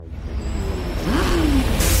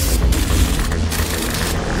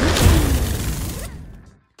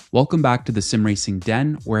Welcome back to the Sim Racing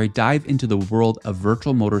Den, where I dive into the world of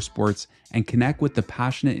virtual motorsports and connect with the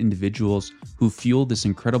passionate individuals who fuel this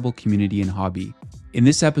incredible community and hobby. In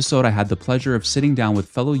this episode, I had the pleasure of sitting down with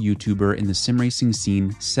fellow YouTuber in the sim racing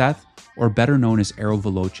scene, Seth, or better known as Aero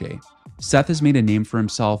Veloce. Seth has made a name for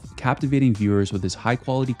himself, captivating viewers with his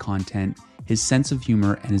high-quality content, his sense of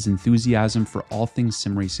humor, and his enthusiasm for all things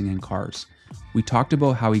sim racing and cars. We talked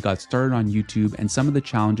about how he got started on YouTube and some of the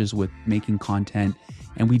challenges with making content,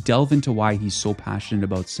 and we delve into why he's so passionate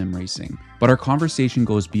about sim racing. But our conversation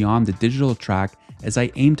goes beyond the digital track as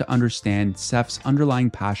I aim to understand Seth's underlying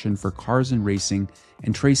passion for cars and racing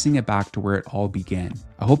and tracing it back to where it all began.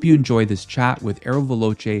 I hope you enjoy this chat with Aero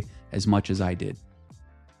Veloce as much as I did.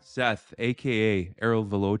 Seth, aka Aero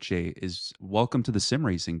Veloce, is welcome to the Sim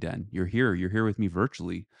Racing Den. You're here with me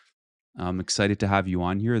virtually. I'm excited to have you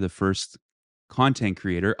on here, the first content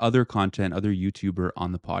creator, other YouTuber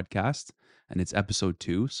on the podcast, and it's episode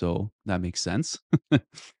 2, so that makes sense.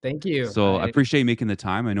 Thank you. So I appreciate you making the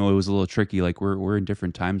time. I know it was a little tricky. Like we're in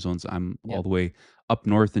different time zones. I'm all Yep. the way up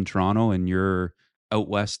north in Toronto, and you're out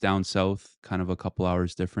west, down south, kind of a couple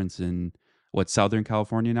hours difference in what, Southern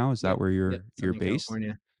California now? Is that Yep. where Yep. you're Southern based?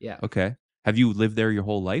 California. Yeah. Okay. Have you lived there your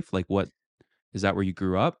whole life? Like what is that where you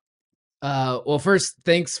grew up? Well, first,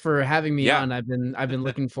 thanks for having me Yeah. on. I've been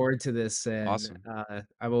looking forward to this, and Awesome.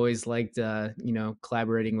 I've always liked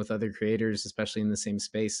collaborating with other creators, especially in the same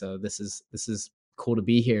space. So this is cool to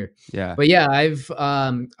be here. Yeah. But yeah, I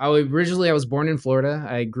was born in Florida.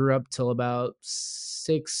 I grew up till about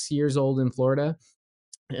 6 years old in Florida,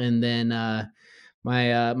 and then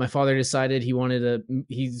my father decided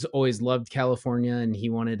he's always loved California, and he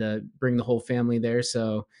wanted to bring the whole family there.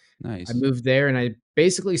 So I Nice. moved there, and I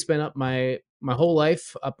basically spent up my whole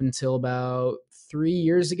life up until about 3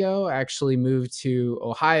 years ago. I actually moved to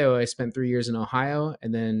Ohio. I spent 3 years in Ohio,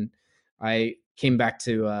 and then I came back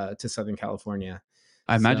to Southern California.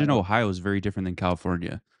 I imagine So Ohio is very different than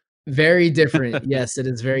California. very different. Yes, it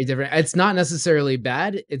is very different. It's not necessarily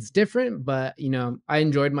bad. It's different, but I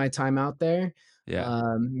enjoyed my time out there.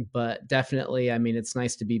 Yeah. But definitely, I mean, it's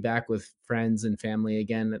nice to be back with friends and family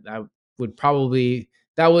again.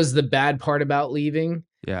 That was the bad part about leaving.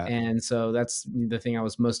 Yeah, And so that's the thing I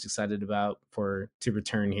was most excited about to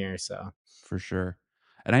return here. So for sure.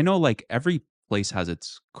 And I know like every place has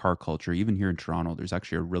its car culture. Even here in Toronto, there's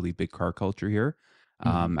actually a really big car culture here.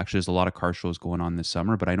 mhm. Actually, there's a lot of car shows going on this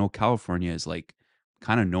summer, but I know California is like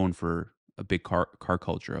kind of known for a big car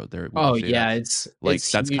culture out there. Would you Oh say yeah, that's like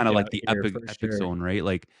it's that's kind huge of out like the here epic for epic sure. zone, right?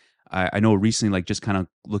 Like I know recently, like just kind of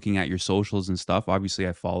looking at your socials and stuff. Obviously,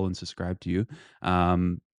 I follow and subscribe to you.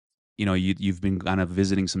 Um, you've been kind of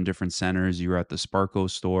visiting some different centers. You were at the Sparko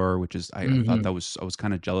store, which is I thought Mhm. I was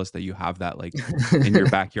kind of jealous that you have that like in your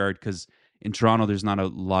backyard because in Toronto there's not a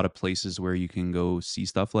lot of places where you can go see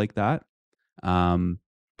stuff like that. Um,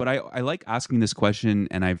 but I like asking this question,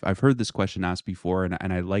 and I've heard this question asked before, and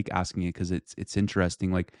I like asking it because it's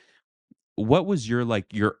interesting. Like, what was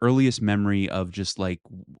your earliest memory of just like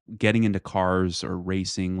getting into cars or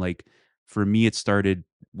racing? Like for me, it started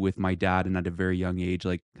with my dad, and at a very young age.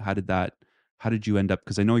 Like, how did you end up?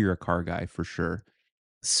 Because I know you're a car guy for sure.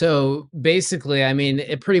 So basically, I mean,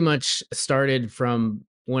 it pretty much started from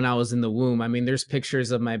when I was in the womb. I mean, there's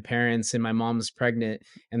pictures of my parents and my mom's pregnant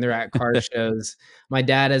and they're at car shows. My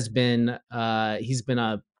dad he's been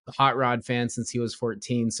a hot rod fan since he was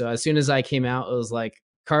 14. So as soon as I came out, it was like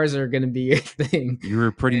cars are going to be your thing. You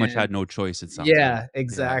were pretty much And had no choice. It sounds like. yeah, Yeah.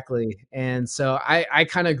 exactly. And so I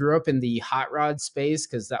kind of grew up in the hot rod space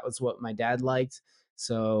cuz that was what my dad liked.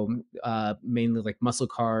 So mainly like muscle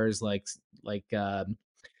cars like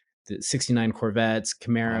the 69 Corvettes,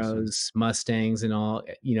 Awesome. Camaros, Mustangs, and all,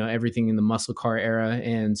 everything in the muscle car era.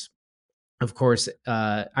 And of course,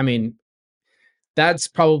 I mean, that's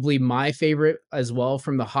probably my favorite as well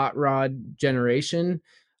from the hot rod generation.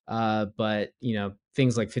 But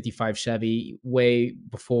things like 55 Chevy way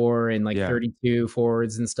before and like Yeah. 32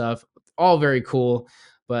 Fords and stuff, all very cool.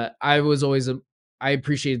 But I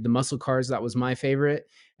appreciated the muscle cars. That was my favorite.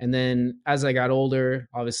 And then as I got older,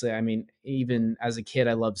 obviously, I mean, even as a kid,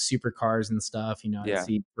 I loved supercars and stuff. I'd Yeah.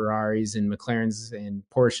 see Ferraris and McLarens and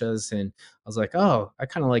Porsches, and I was like, oh, I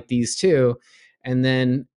kind of like these too. And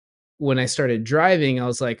then when I started driving, I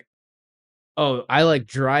was like, "Oh, I like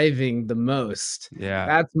driving the most." Yeah.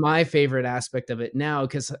 That's my favorite aspect of it now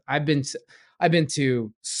because I've been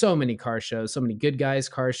to so many car shows, so many good guys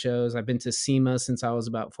car shows. I've been to SEMA since I was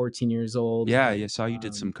about 14 years old. Yeah, yeah, saw you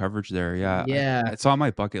did some Um, coverage there. Yeah, yeah. it's on my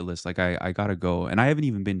bucket list. Like I gotta go, and I haven't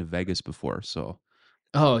even been to Vegas before. So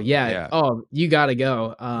Oh, yeah. yeah, Oh, you gotta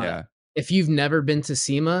go. yeah, If you've never been to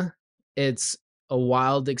SEMA, it's a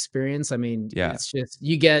wild experience. I mean, Yeah. it's just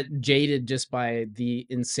you get jaded just by the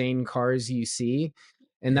insane cars you see.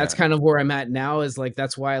 And that's Yeah. kind of where I'm at now is like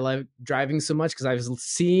that's why I like driving so much because I've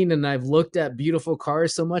seen and I've looked at beautiful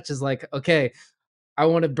cars so much is like, okay, I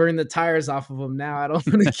want to burn the tires off of them now. I don't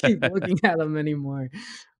want to keep looking at them anymore.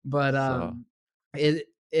 But So,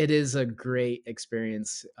 it is a great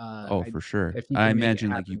experience. oh, I for sure. if you I can make it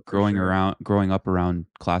imagine like you happen for sure. growing up around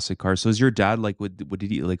classic cars. So is your dad like what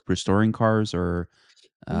did he like restoring cars or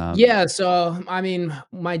Yeah, so I mean,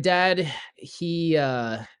 my dad, he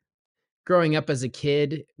growing up as a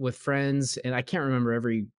kid with friends, and I can't remember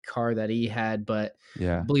every car that he had, but I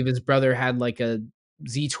yeah. believe his brother had like a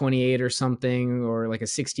Z28 or something, or like a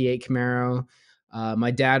 '68 Camaro.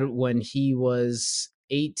 My dad, when he was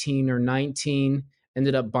 18 or 19,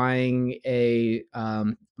 ended up buying a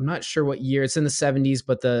I'm not sure what year. It's in the '70s,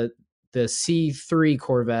 but the C3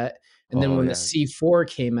 Corvette. And then Oh when the yeah. C4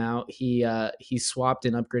 came out, he swapped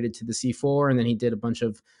and upgraded to the C4, and then he did a bunch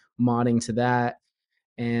of modding to that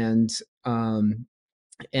and um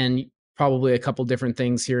and probably a couple different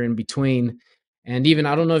things here in between. And even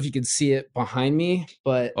I don't know if you can see it behind me,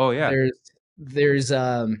 but Oh yeah. there's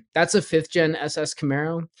that's a 5th gen SS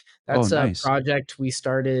Camaro. Oh That's a nice. project we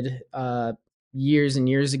started years and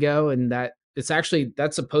years ago, and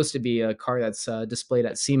that's supposed to be a car that's displayed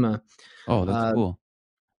at SEMA. Oh, that's Uh, cool.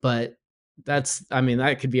 but that's I mean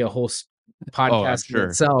that could be a whole Oh, I'm podcast in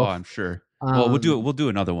sure. Oh, itself. I'm sure. Well, Um, we'll do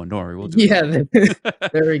another one. Don't worry. We'll do yeah, another one.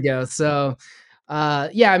 there we go. So,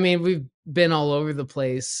 yeah, I mean, we've been all over the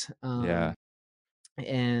place, Yeah.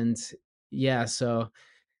 and yeah, so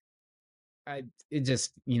I it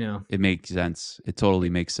just, It makes sense. It totally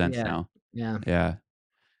it, makes sense yeah, now. yeah. Yeah.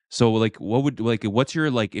 So like what would like what's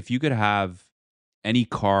your like if you could have any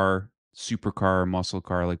car, supercar, muscle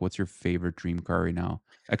car, like what's your favorite dream car right now?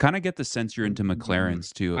 I kind of get the sense you're into Mm,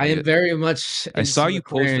 McLarens too. I am very much I into saw you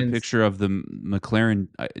post a McLaren's. picture of the McLaren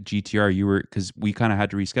GTR. You were because we kind of had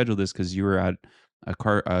to reschedule this because you were at a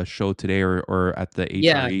car show today or at the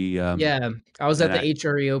Yeah, HRE. yeah. I was at And the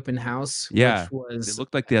HRE open house, yeah, which it was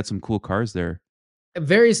looked like they had some cool cars there.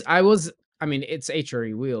 Various I was I mean, it's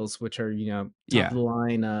HRE wheels, which are, Yeah, top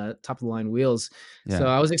of the line wheels. So yeah,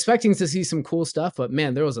 I was expecting to see some cool stuff, but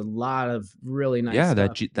man, there was a lot of really nice yeah.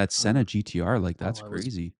 stuff. That Senna GTR, like that's Oh,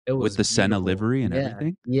 crazy it with was the Senna beautiful. livery and Yeah.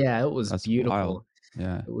 everything. Yeah, it was That's wild. beautiful.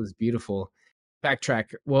 Yeah. It was beautiful.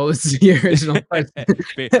 Backtrack. What was the original question?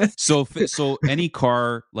 So any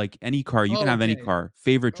car, you can have any Okay. car.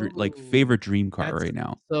 Oh, Favorite dream car that's right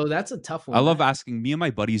now. that's a tough I one. love asking. Me and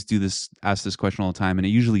my buddies ask this question all the time, and it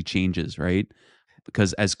usually changes, right?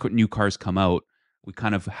 Because as new cars come out, we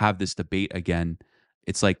kind of have this debate again.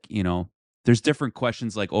 It's like there's different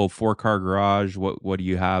questions like, oh, 4 car garage. What do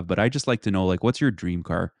you have? But I just like to know like, what's your dream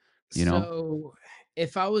car? You know, So,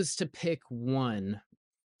 if I was to pick one,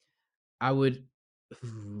 I would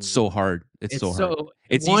it's so ooh, hard. It's it's so hard. so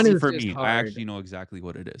It's one easy is for just me. I hard. actually know exactly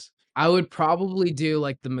what it is. I would probably do,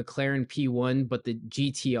 like, the McLaren P1, but the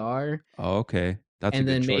GTR, Oh, okay, that's a and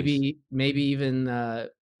good then choice. maybe even,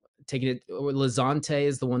 taking it or Lazante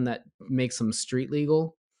is the one that makes them street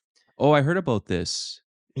legal. Oh, I heard about this.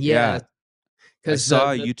 Yeah, Yeah, I 'cause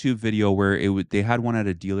saw a YouTube video where they had one at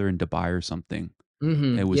a dealer in Dubai or something.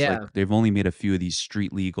 It was like yeah, they've only made a few of these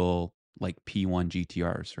street legal like P1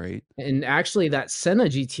 GTRs, right? and actually that Senna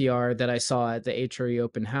GTR that I saw at the HRE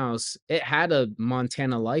open house, it had a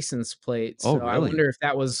Montana license plate, Oh, so I really? wonder if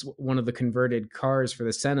that was one of the converted cars for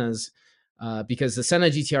the Sennas, because the Senna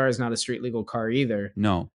GTR is not a street legal car either,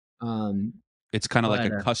 No. um, It's kind of like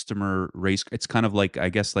a but, customer race. It's kind of like I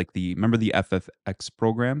guess like the remember the FFX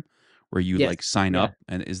program where you yes, like sign yeah, up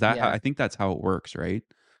and is that how yeah. I think that's how it works, right?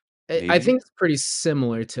 I Maybe? think it's pretty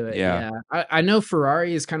similar to it, Yeah. yeah. I know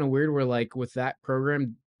Ferrari is kinda weird where, like, with that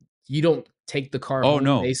program, you don't take the car Oh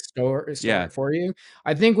home, they no. store Yeah. it for you.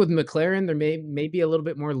 I think with McLaren, there may be a little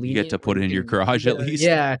bit more You get to lenient where put it in your you garage at gotta least.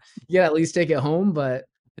 yeah, you gotta at least take it home,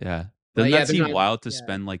 Yeah. but Doesn't yeah, that there's seem not wild to yeah.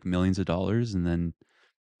 spend like millions of dollars and then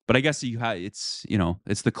but I guess it's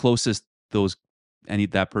the closest those any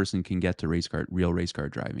that person can get to real race car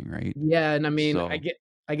driving, right? Yeah, and I mean, So,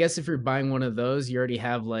 I guess if you're buying one of those, you already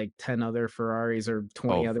have, like, 10 other Ferraris or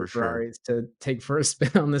oh, 20 other for sure. Ferraris to take for a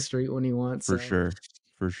spin on the street when you want, For so sure.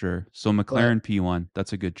 For sure. So but McLaren P1,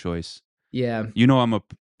 that's a good choice. yeah, I'm a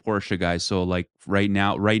Porsche guy, so like right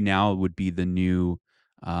now would be the new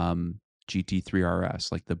um GT3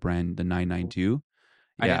 RS, like the 992.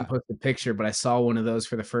 I didn't Yeah. post a picture, but I saw one of those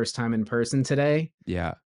for the first time in person today.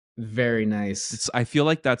 Yeah. Very nice. It's I feel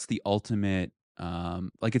like that's the ultimate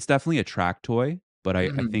like it's definitely a track toy, but I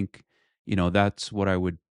Mhm. think that's what I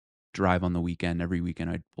would drive on the weekend. Every weekend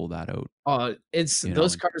I'd pull that out, It's you know?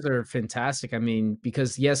 those cars are fantastic. I mean,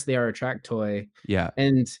 because yes, they are a track toy, Yeah.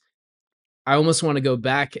 and I almost wanna go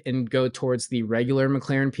back and go towards the regular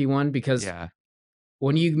McLaren P1 because Yeah.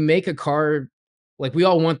 when you make a car like, we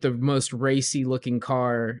all want the most racy looking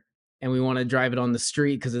car, and we wanna drive it on the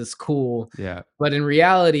street because it's cool, Yeah. but in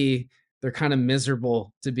reality, they're kinda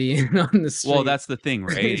miserable to be in on the Well, street. that's the thing,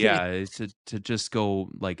 right? Yeah, is to just go,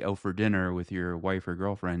 like, out for dinner with your wife or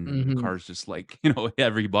girlfriend, and the Mhm. car's just like,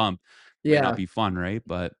 every bump might not Yeah, be fun, right?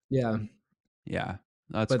 But, yeah, yeah,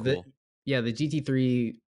 that's but the cool. yeah, the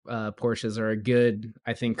GT3, Porsches are a good,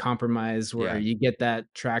 I think, compromise where Yeah. you get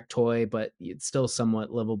that track toy, but it's still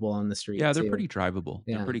somewhat livable on the street Yeah, they're too. pretty drivable.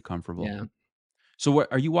 They're Yeah, pretty comfortable. yeah. So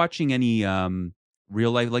what are you watching any,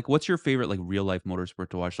 real life like, what's your favorite, like, real life motorsport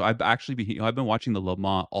to watch? So I've actually I've been watching the Le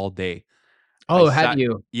Mans all day. I Oh, have sat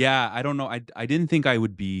you? Yeah, I don't know, I didn't think I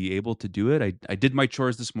would be able to do it. I did my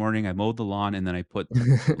chores this morning, I mowed the lawn, and then I put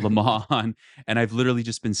Le Mans on, and I've literally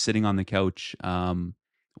just been sitting on the couch,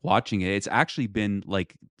 watching it. It's actually been,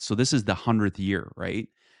 like, so this is the 100th year, right?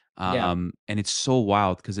 Yeah, And it's so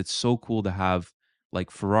wild because it's so cool to have,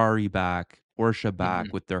 like, Ferrari back, Porsche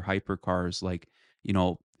back mhm. with their hypercars, like,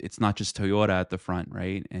 it's not just Toyota at the front,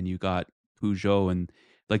 right? And you got Peugeot, and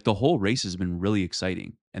like, the whole race has been really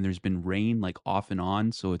exciting, and there's been rain, like, off and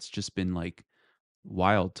on, so it's just been, like,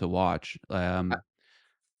 wild to watch. I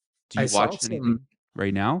Do I you saw watch anything some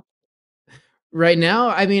right now? right now,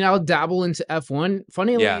 I mean, I'll dabble into F1.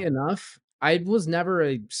 Funnily Yeah, enough, I was never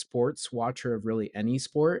a sports watcher of really any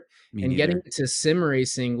sport, me and getting neither. into sim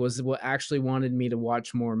racing was what actually wanted me to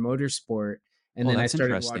watch more motorsport, and Oh, then I that's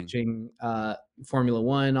started interesting. watching, Formula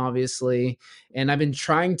 1, obviously, and I've been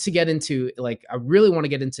trying to get into like, I really wanna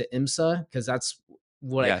get into IMSA because that's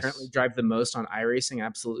what I currently Yes. drive the most on iRacing.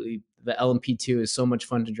 Absolutely, the LMP2 is so much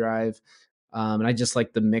fun to drive, and I just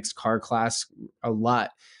like the mixed car class a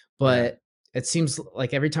lot, Yeah. but it seems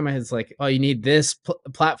like every time it's like, oh, you need this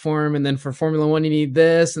platform, and then for Formula One, you need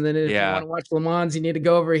this, and then if you want Yeah. to watch Le Mans, you need to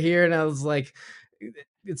go over here. And I was like,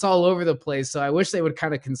 it's all over the place. So I wish they would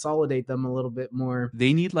kind of consolidate them a little bit more.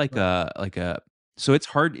 They need like But a so it's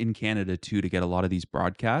hard in Canada too to get a lot of these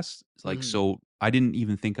broadcasts. Like, mhm. so I didn't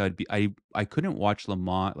even think I couldn't watch Le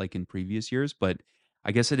Mans like in previous years, but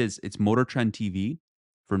I guess it's Motor Trend TV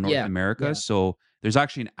for North Yeah, America. yeah, So there's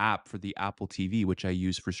actually an app for the Apple TV which I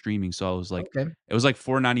use for streaming. So I was like, okay, it was like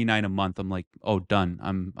 4.99 a month. I'm like, oh, done.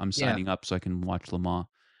 I'm yeah. signing up so I can watch Le Mans.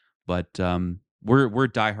 But we're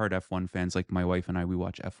diehard F1 fans. Like, my wife and I, we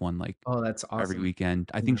watch F1 like Oh, that's every awesome.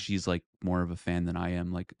 weekend. I think Yeah. she's, like, more of a fan than I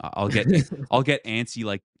am. Like, I'll get antsy,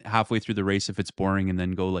 like, halfway through the race if it's boring, and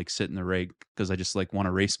then go, like, sit in the rig because I just, like,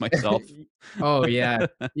 wanna race myself. Oh, yeah.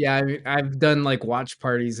 Yeah, I've done, like, watch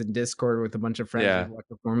parties in Discord with a bunch of friends. We've Yeah,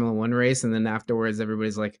 watched a Formula 1 race, and then afterwards,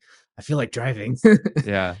 everybody's like, "I feel like driving."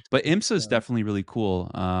 yeah. But IMSA is So definitely really cool.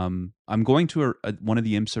 I'm going to one of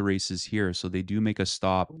the IMSA races here, so they do make a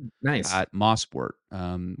stop nice. at Mosport,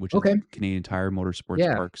 which is Okay. Canadian Tire Motorsports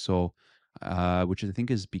Yeah. Park, so, which I think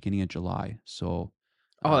is beginning of July. So,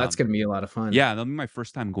 Oh, that's um gonna be a lot of fun. yeah, that'll be my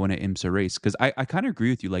first time going to IMSA race because I kinda agree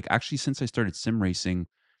with you, like, actually, since I started sim racing,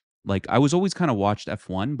 like, I was always kinda watched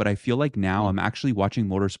F1, but I feel like now Mhm. I'm actually watching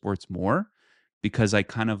motorsports more because I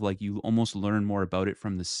kind of, like, you almost learn more about it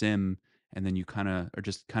from the sim, and then you kinda or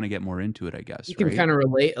just kinda get more into it, I You guess, can right? kinda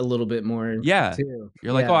relate a little bit more Yeah. too.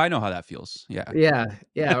 You're like, "Oh, Yeah. I know how that feels." Yeah. Yeah,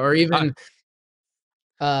 yeah, or Uh, even,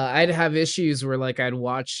 I'd have issues where, like, I'd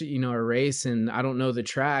watch, a race and I don't know the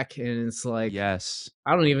track, and it's like, yes.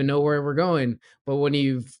 I don't even know where we're going, but when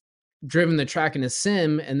you've driven the track in a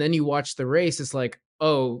sim and then you watch the race, it's like,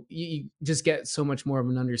 oh, you just get so much more of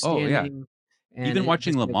an Oh, yeah. understanding, and Even it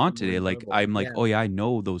watching just Le makes Mans it more today, like, enjoyable. I'm like, Yeah, "Oh, yeah, I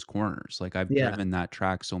know those corners." Like, I've yeah. driven that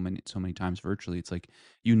track so many times virtually. It's like,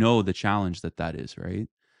 the challenge that is, right?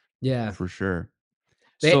 Yeah. For sure.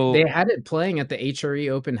 They So had it playing at the HRE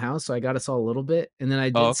open house, so I got us all a little bit, and then I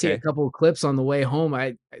oh, did see a okay. couple of clips on the way home.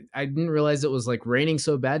 I didn't realize it was, like, raining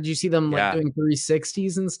so bad. Did you see them, like, Yeah. doing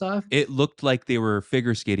 360s and stuff? It looked like they were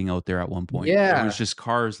figure skating out there at one point. There was Yeah. just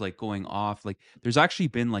cars, like, going off, like, there's actually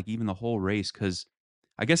been, like, even the whole race because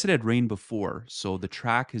I guess it had rained before, so the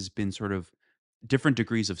track has been sort of different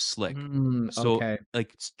degrees of slick. So, Okay.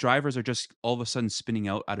 like, drivers are just all of a sudden spinning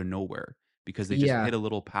out of nowhere because they just Yeah. hit a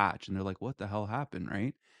little patch, and they're like, "What the hell happened?"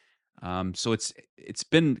 Right? So it's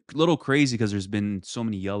been a little crazy because there's been so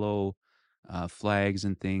many yellow, flags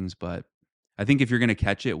and things, but I think if you're gonna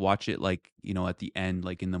catch it, watch it, like, at the end,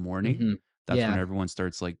 like, in the morning. Mhm. That's when Yeah. everyone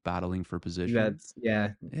starts, like, battling for position.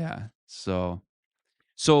 Yeah. Yeah.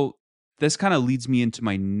 So this kinda leads me into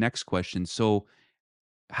my next question. So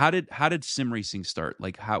how did sim racing start?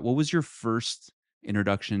 Like, what was your first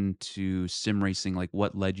introduction to sim racing, like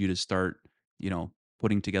what led you to start, you know,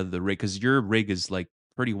 putting together the rig? Because your rig is like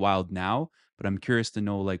pretty wild now, but I'm curious to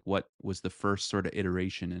know like what was the first sort of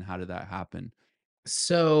iteration and how did that happen?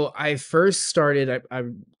 So I first started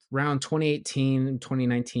around 2018,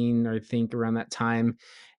 2019, or I think around that time.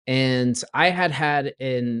 And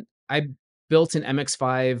I built an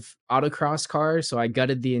MX-5 autocross car. So I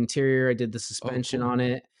gutted the interior, I did the Oh, suspension cool. on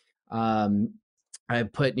it. Um, I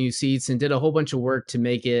put new seats and did a whole bunch of work to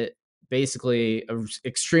make it basically a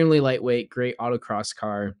extremely lightweight, great autocross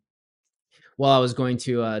car while I was going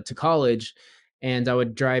to college, and I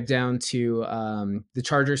would drive down to the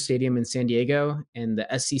Charger Stadium in San Diego, and the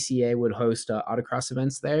SCCA would host autocross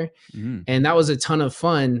events there, Mm. and that was a ton of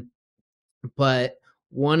fun. But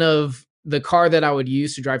one of the car that I would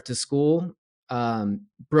use to drive to school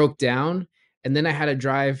broke down, and then I had to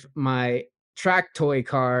drive my track toy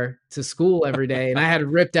car to school every day, and I had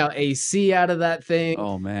ripped out AC out of that thing.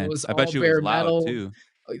 Oh It man, was I bet all you it was bare loud metal. too.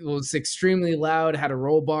 It was extremely loud, had a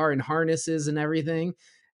roll bar and harnesses and everything.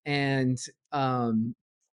 And um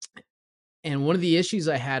and one of the issues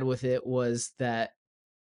I had with it was that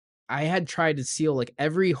I had tried to seal like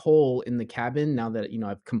every hole in the cabin now that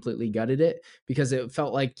I've completely gutted it, because it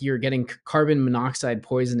felt like you're getting carbon monoxide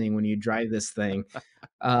poisoning when you drive this thing.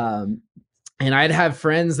 Um and I'd have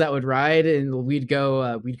friends that would ride, and we'd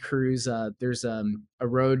cruise. There's a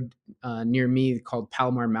road near me called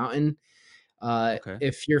Palomar Mountain. Okay.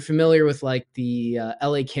 If you're familiar with like the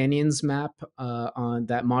LA Canyons map, on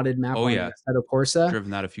that modded map Oh on yeah, Assetto Corsa,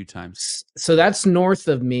 driven that a few times. so that's north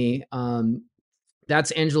of me.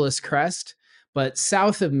 That's Angeles Crest. But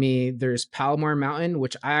south of me, there's Palomar Mountain,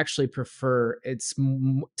 which I actually prefer. It's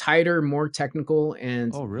tighter, more technical,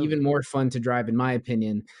 and Oh even really? more fun to drive, in my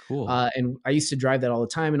opinion. Cool. And I used to drive that all the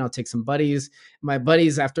time, and I'll take some buddies. My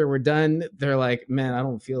buddies, after we're done, they're like, "Man, I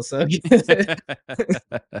don't feel so good."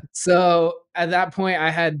 So at that point, I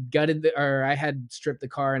had stripped the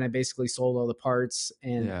car, and I basically sold all the parts,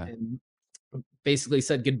 Yeah, and basically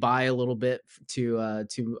said goodbye a little bit to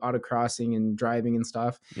autocrossing and driving and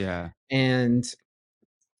stuff. yeah, And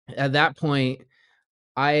at that point,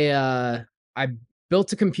 I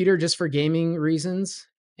built a computer just for gaming reasons,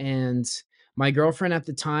 and my girlfriend at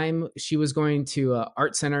the time, she was going to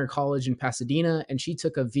Art Center College in Pasadena, and she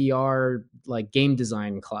took a VR like game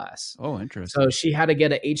design class. oh, So interesting. she had to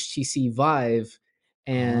get a HTC Vive,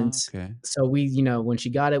 and Okay. so when she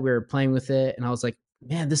got it, we were playing with it, and I was like,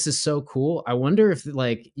 "Man, this is so cool. I wonder if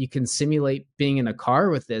like you can simulate being in a car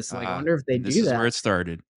with this. Like, I wonder if they And this do is where that." it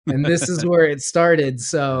started. And this is where it started.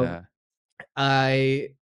 So Yeah. I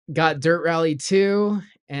got Dirt Rally 2,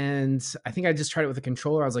 and I think I just tried it with a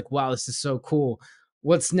controller. I was like, "Wow, this is so cool.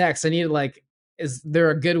 What's next?" I needed like, is there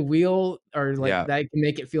a good wheel or like Yeah. that can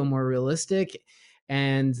make it feel more realistic?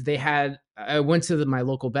 And I went to my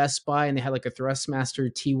local Best Buy, and they had like a Thrustmaster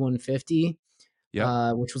T150,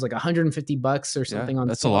 Yep. which was like $150 or Yeah. something on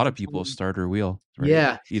That's a sale at lot the of people's time. starter wheel, right?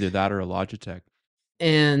 Yeah. Either that or a Logitech.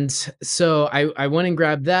 And so I went and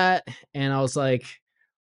grabbed that, and I was like,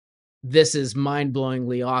 this is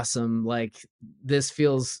mind-blowingly awesome. Like, this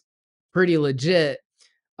feels pretty legit.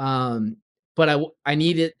 Um, but I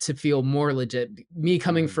need it to feel more legit. Me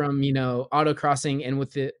coming Mhm. from, autocrossing, and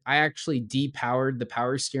with it, I actually depowered the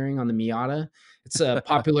power steering on the Miata. It's a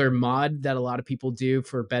popular mod that a lot of people do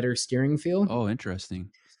for better steering feel. Oh,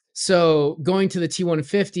 interesting. So going to the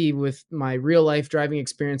T150 with my real life driving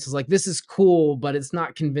experience is like, this is cool, but it's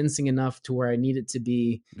not convincing enough to where I need it to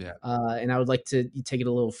be. Yeah. And I would like to take it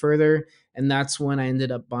a little further. And that's when I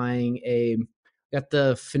ended up got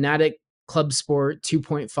the Fanatic Club Sport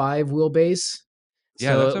 2.5 wheelbase.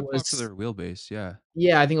 Yeah, So that's it a was, popular wheelbase. Yeah.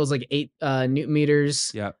 yeah, I think it was like 8 Newton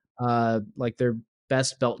meters, Yeah. like their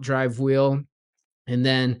best belt drive wheel. And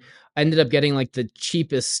then I ended up getting like the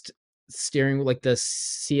cheapest steering, like the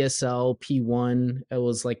CSL P1. It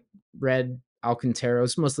was like red Alcantara.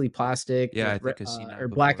 It's mostly plastic Yeah, I with think I've seen that or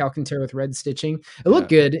black before. Alcantara with red stitching. It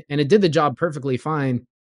looked Yeah. good, and it did the job perfectly fine.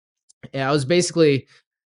 And I was basically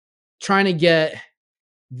trying to get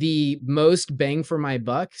the most bang for my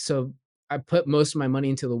buck. So I put most of my money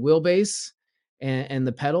into the wheelbase and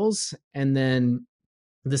the pedals, and then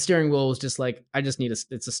the steering wheel was just like,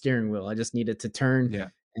 it's a steering wheel. I just need it to turn, Yeah.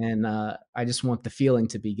 and I just want the feeling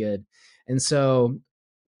to be good. And so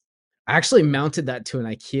I actually mounted that to an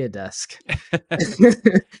IKEA desk.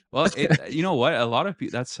 Well, you know what? A lot of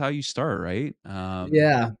people, that's how you start, right?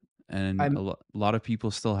 Yeah. And I'm a lot of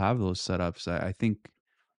people still have those setups. I think,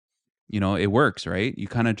 you know, it works, right? You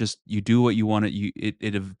kind of just you do what you want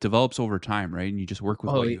to develops over time, right? And you just work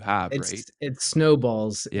with oh, what you have, right? it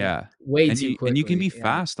snowballs Yeah. way And too you can be quickly. Yeah.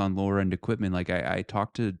 fast on lower end equipment. Like I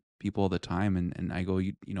talked to people all the time, and I go,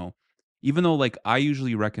 you know, even though like I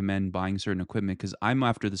usually recommend buying certain equipment because I'm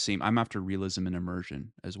after realism and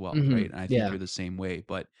immersion as well, right? Mhm. And I think Yeah. you're the same way,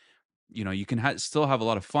 but you know, you can still have a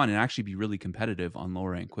lot of fun and actually be really competitive on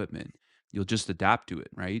lower end equipment. You'll just adapt to it,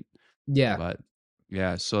 right? Yeah. But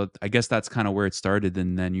yeah, so I guess that's kind of where it started,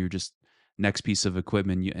 and then you're just next piece of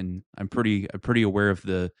equipment. And I'm pretty aware of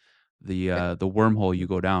the wormhole you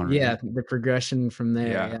go down, right? Yeah, the progression from there,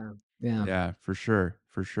 Yeah, yeah. Yeah. yeah, for sure,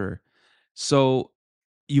 for sure. So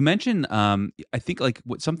you mentioned, I think like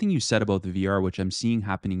what something you said about the VR, which I'm seeing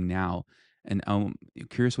happening now, and I'm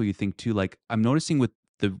curious what you think too. Like I'm noticing with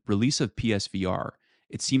the release of PSVR,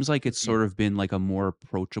 it seems like it's Mhm. sort of been like a more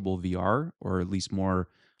approachable VR, or at least more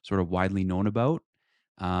sort of widely known about.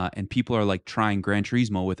 And people are like trying Gran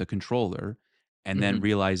Turismo with a controller, and then Mhm.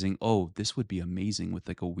 realizing, oh, this would be amazing with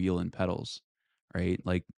like a wheel and pedals, right?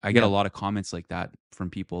 Like I get a Yeah. lot of comments like that from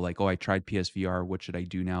people, like, oh, I tried PSVR. What should I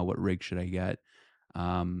do now? What rig should I get?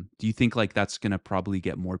 Do you think like that's gonna probably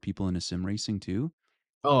get more people into sim racing too?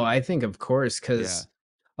 Oh, I think of course, Yeah, because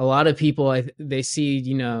a lot of people, they see,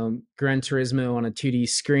 Gran Turismo on a 2D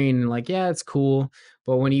screen and like, yeah, it's cool,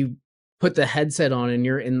 but when you put the headset on and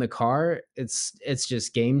you're in the car, it's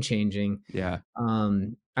just game changing. yeah,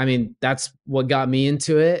 I mean, that's what got me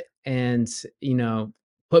into it and, you know,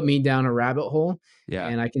 put me down a rabbit hole, yeah.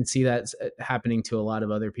 and I can see that happening to a lot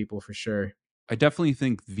of other people for sure. I definitely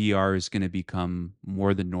think VR is gonna become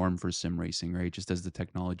more the norm for sim racing, right? Just as the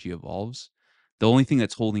technology evolves. The only thing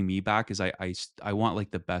that's holding me back is I want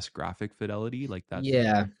like the best graphic fidelity. Like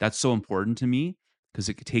Yeah. that's so important to me because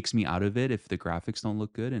it takes me out of it if the graphics don't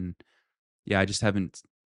look good. And yeah, I just haven't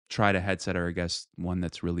tried a headset or I guess one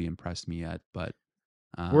that's really impressed me yet. But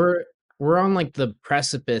um, We're we're on, like, the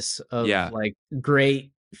precipice of, yeah, like,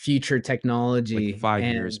 great future like technology, 5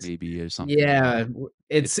 years and maybe or something. Yeah, yeah,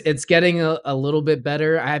 it's it's getting a little bit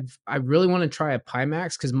better. I really wanna try a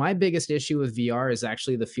Pimax because my biggest issue with VR is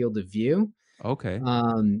actually the field of view. okay.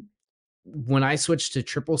 Um, when I switched to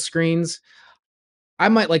triple screens, I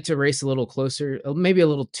might like to race a little closer, maybe a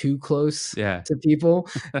little too close Yeah, to people,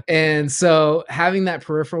 and so having that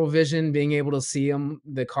peripheral vision, being able to see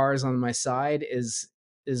the cars on my side is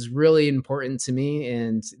really important to me,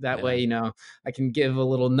 and that way, yeah. I can give a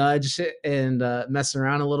little nudge and, mess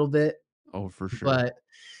around a little bit, Oh, for sure.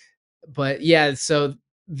 but yeah, so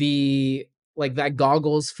the like that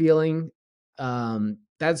goggles feeling,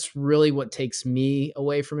 that's really what takes me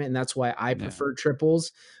away from it, and that's why I Yeah, prefer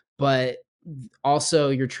triples. But also,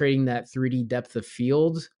 you're trading that 3D depth of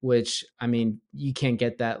field, which I mean, you can't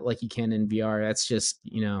get that like you can in VR. That's just,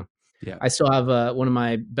 yeah. I still have one of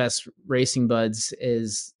my best racing buds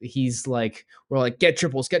is he's like, we're like, get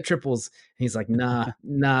triples, get triples. And he's like, nah,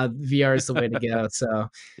 VR is the way to go. So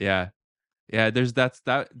Yeah. Yeah,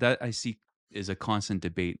 that I see is a constant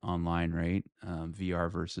debate online, right? VR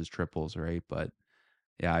versus triples, right? But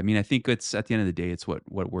yeah, I mean, I think it's at the end of the day, it's what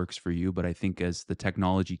works for you. But I think as the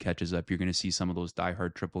technology catches up, you're going to see some of those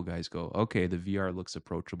diehard triple guys go, okay, the VR looks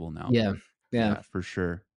approachable now. yeah, yeah. Yeah, for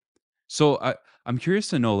sure. So I'm curious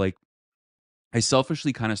to know, like, I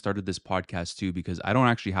selfishly kind of started this podcast too because I don't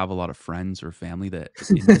actually have a lot of friends or family that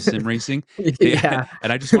is into sim racing. They Yeah.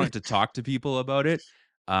 and I just wanted to talk to people about it.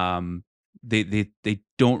 Um, they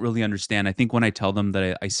don't really understand. I think when I tell them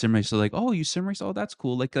that I sim race, they're like, "Oh, you sim race? Oh, that's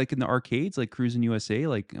cool." Like in the arcades, like Cruising USA.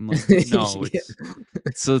 Like I'm like, no, Yeah.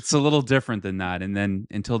 it's a little different than that. And then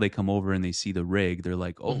until they come over and they see the rig, they're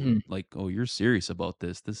Mhm. like, oh, you're serious about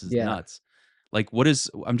this? This is Yeah. nuts. Like,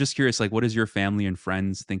 I'm just curious, like, what does your family and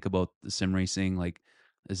friends think about the sim racing? Like,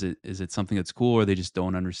 is it something that's cool, or they just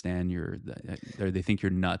don't understand or they think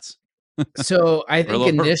you're nuts, So, I think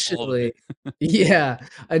or full of it? initially yeah,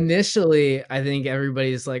 initially, I think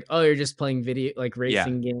everybody's like, "Oh, you're just playing video like,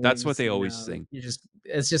 Yeah, racing that's what games, they always think. you just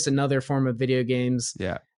it's just another form of video games."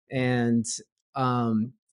 Yeah, And,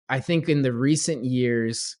 um, I think in the recent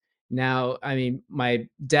years now, I mean, my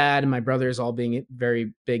dad and my brothers all being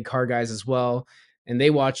very big car guys as well, and they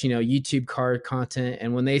watch, YouTube car content,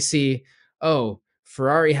 and when they see, "Oh,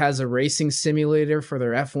 Ferrari has a racing simulator for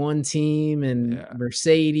their F1 team and yeah,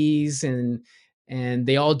 Mercedes," and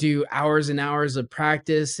they all do hours and hours of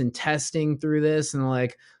practice and testing through this, and they're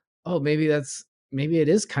like, "Oh, maybe it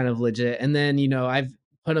is kind of legit." And then, I've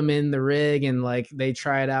put them in the rig and like they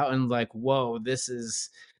try it out and like, whoa,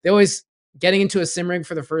 they always getting into a sim rig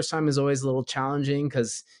for the first time is always a little challenging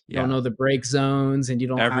because you don't yeah. know the brake zones and you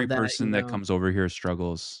don't Every have that, person that comes over here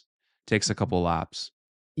struggles, takes a couple laps.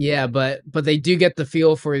 Yeah, but they do get the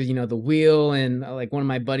feel for, the wheel, and, like, one of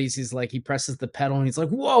my buddies, he's like, he presses the pedal and he's like,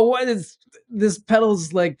 "Whoa, what is this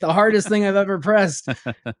pedal's like the hardest thing I've ever pressed."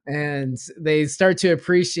 And they start to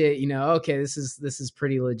appreciate, okay, this is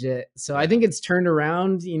pretty legit. So I Yeah. think it's turned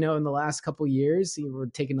around, in the last couple years. We're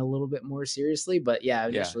taking a little bit more seriously, but yeah,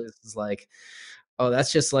 Yeah. initially this is like, oh,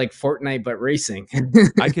 that's just like Fortnite but racing.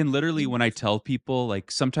 I can literally, when I tell people,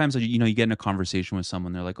 like, sometimes, you get in a conversation with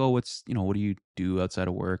someone, they're like, "Oh, what do you do outside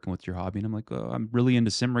of work and what's your hobby?" And I'm like, "Oh, I'm really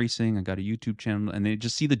into sim racing. I got a YouTube channel." And they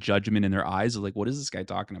just see the judgment in their eyes of like, "What is this guy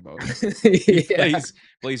talking about?" He Yeah.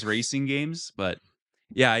 plays racing games, but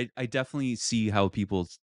yeah, I definitely see how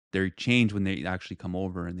they change when they actually come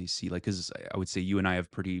over and they see, like, because I would say you and I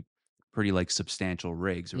have pretty like substantial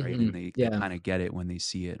rigs, right? And they Yeah. kind of get it when they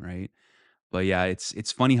see it, right? But yeah,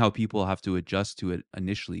 it's funny how people have to adjust to it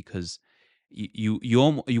initially because you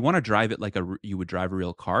want to drive it like you would drive a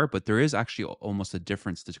real car, but there is actually almost a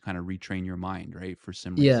difference to kind of retrain your mind, right, for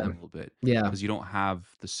sim racing Yeah. a little bit Yeah. because you don't have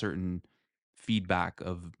the certain feedback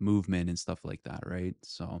of movement and stuff like that, right?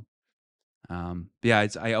 So but yeah,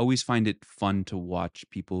 I always find it fun to watch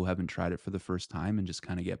people who haven't tried it for the first time and just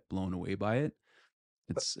kind of get blown away by it.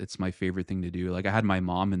 It's my favorite thing to do. Like, I had my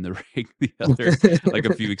mom in the rig the other like,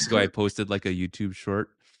 a few weeks ago, I posted, like, a YouTube short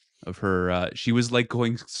of her, she was, like,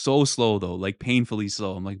 going so slow, though, like, painfully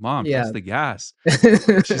slow. I'm like, "Mom, press Yeah. the gas."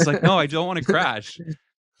 She's like, "No, I don't wanna crash."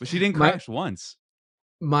 But she didn't My crash once.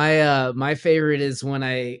 my favorite is when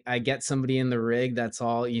I get somebody in the rig that's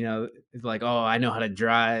all, like, "Oh, I know how to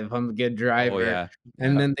drive. I'm a good Oh, driver." yeah.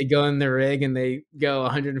 And Yeah. then they go in the rig and they go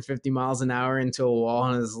 150 miles an hour into a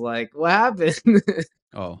wall, and it's like, "What happened?"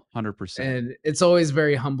 Oh, 100%. And it's always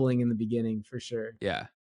very humbling in the beginning, for sure. Yeah.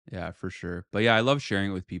 Yeah, for sure. But, yeah, I love sharing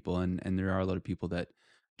it with people, and there are a lot of people that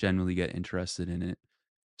genuinely get interested in it.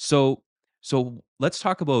 So so let's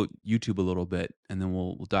talk about YouTube a little bit, and then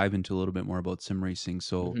we'll dive into a little bit more about sim racing.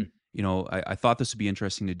 So, Mhm. I thought this would be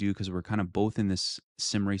interesting to do because we're kind of both in this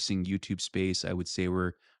sim racing YouTube space. I would say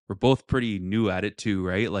we're both pretty new at it too,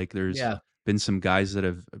 right? Like, there's Yeah. been some guys that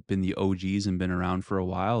have been the OGs and been around for a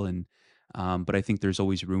while, and but I think there's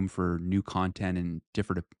always room for new content and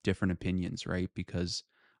different opinions, right? Because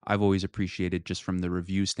I've always appreciated, just from the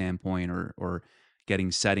review standpoint, or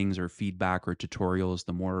getting settings or feedback or tutorials,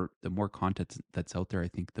 the more content that's out there, I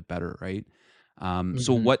think the better, right?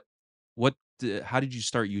 So Mhm. how did you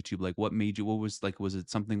start YouTube? Like, what made you, what was, like, was it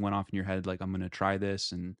something went off in your head, like, I'm going to try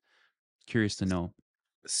this, and curious to know.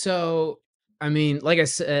 So, I mean, like I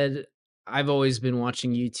said, I've always been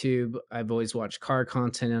watching YouTube. I've always watched car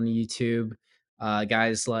content on YouTube.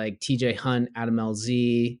 Guys like TJ Hunt, Adam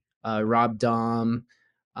LZ, Rob Dom,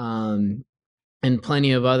 um, and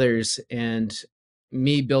plenty of others. And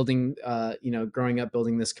me building, growing up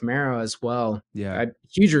building this Camaro as well. Yeah. I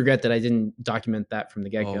huge regret that I didn't document that from the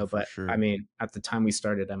get Oh, go. for But I sure. mean, at the time we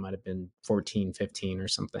started, I might have been 14, 15 or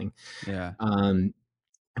something. Yeah. Um,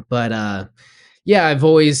 but yeah, I've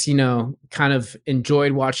always, kind of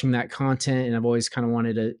enjoyed watching that content, and I've always kind of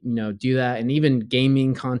wanted to, do that, and even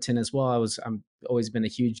gaming content as well. I'm always been a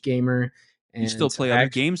huge gamer, You still and play I other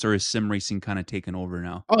actually, games, or is sim racing kind of taken over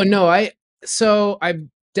now? oh no, I've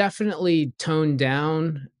definitely toned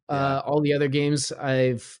down Yeah. all the other games.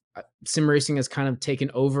 Sim racing has kind of taken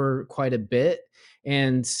over quite a bit,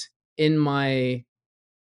 and in my,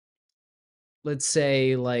 let's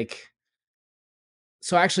say, like,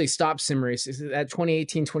 so I actually stopped sim races that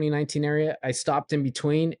 2018, 2019 area. I stopped in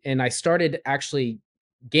between, and I started actually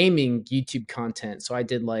gaming YouTube content. So I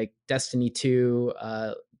did like Destiny 2,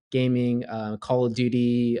 gaming, Call of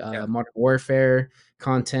Duty, Yeah. Modern Warfare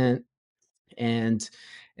content, and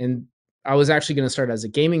and I was actually going to start as a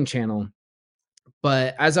gaming channel.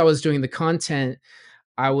 But as I was doing the content,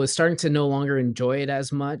 I was starting to no longer enjoy it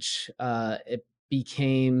as much. It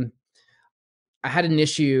became I had an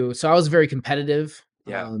issue. So I was very competitive.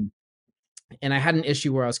 Yeah. And I had an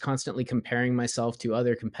issue where I was constantly comparing myself to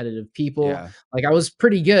other competitive people. Yeah. Like, I was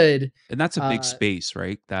pretty good. And that's a big Uh, space,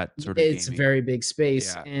 right? That sort of it's a gaming. very big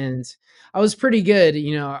space, Yeah. and I was pretty good.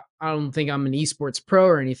 I don't think I'm an esports pro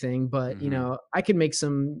or anything, but Mhm. I could make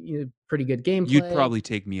some pretty good You'd gameplay. probably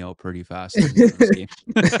take me out pretty fast in those games.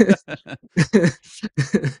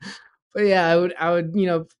 But yeah, I would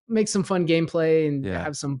make some fun gameplay and Yeah.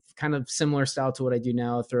 have some kind of similar style to what I do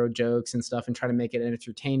now, throw jokes and stuff and try to make it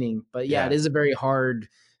entertaining. But yeah, it Yeah. is a very hard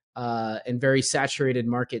and very saturated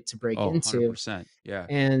market to break Oh, into. 100%. Yeah.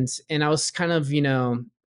 And I was kind of,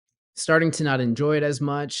 starting to not enjoy it as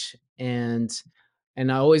much, and I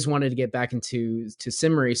always wanted to get back into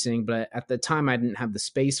sim racing, but at the time I didn't have the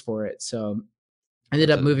space for it. So I ended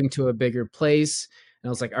That's up a moving to a bigger place, and I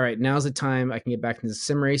was like, all right, now's the time I can get back into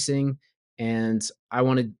sim racing. and I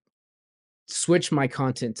want to switch my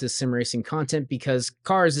content to sim racing content because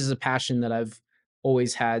cars is a passion that I've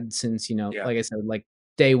always had since, Yeah. like I said, like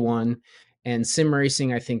day one. And sim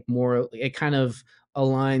racing, I think more, it kind of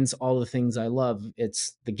aligns all the things I love.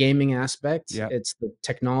 It's the gaming aspect, Yeah. it's the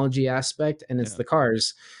technology aspect, and it's Yeah. the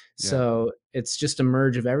cars. Yeah. So it's just a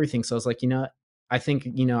merge of everything. So I was like, I think,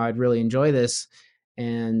 I'd really enjoy this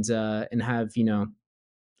and have,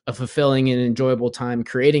 a fulfilling and enjoyable time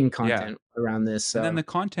creating Yeah. content around this. And then So the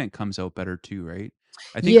content comes out better too, right?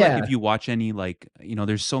 I think like if yeah. you watch any like,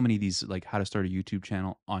 there's so many of these like how to start a YouTube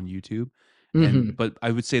channel on YouTube. And Mhm. but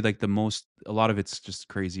I would say like a lot of it's just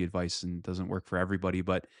crazy advice and doesn't work for everybody,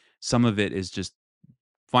 but some of it is just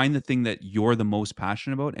find the thing that you're the most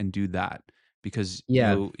passionate about and do that because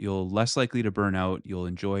Yeah. you'll less likely to burn out, you'll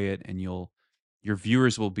enjoy it and your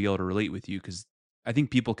viewers will be able to relate with you cuz I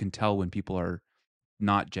think people can tell when people are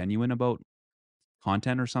not genuine about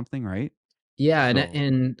content or something, right? Yeah,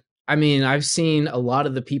 So, I mean, I've seen a lot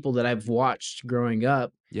of the people that I've watched growing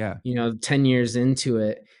up, yeah. 10 years into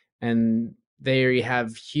it, and they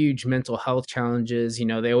have huge mental health challenges.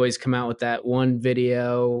 They always come out with that one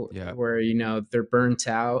video Yeah. where, they're burnt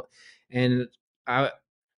out. And I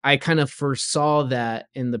I kind of foresaw that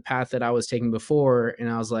in the path that I was taking before, and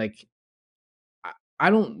I was like, I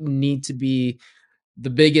don't need to be the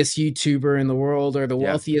biggest YouTuber in the world or the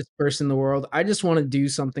Yeah. wealthiest person in the world. I just want to do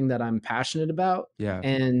something that I'm passionate about Yeah.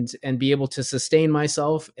 and be able to sustain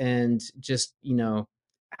myself and just,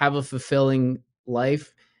 have a fulfilling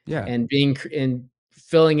life Yeah. and and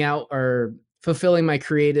filling out or fulfilling my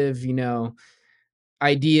creative,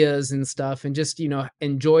 ideas and stuff and just,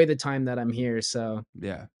 enjoy the time that I'm here. So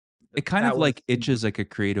Yeah. It kind that of was like itches like a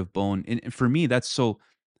creative bone. And for me, that's so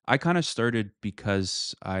I kind of started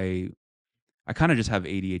because I kind of just have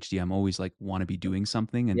ADHD. I'm always like want to be doing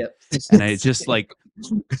something yep. and I just like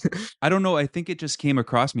I don't know, I think it just came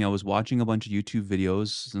across me. I was watching a bunch of YouTube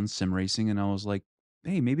videos on sim racing and I was like,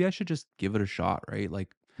 "Hey, maybe I should just give it a shot," right?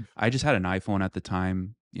 Like I just had an iPhone at the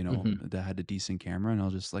time, Mhm. that had a decent camera and I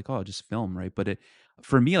was just like, "Oh, I'll just film," right? But it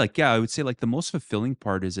for me like yeah, I would say like the most fulfilling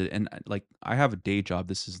part is it and like I have a day job.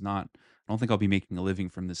 This is not I don't think I'll be making a living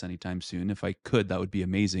from this anytime soon. If I could, that would be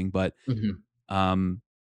amazing, but Mhm. um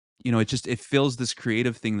it just it fills this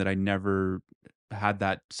creative thing that I never had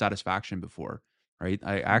that satisfaction before, right?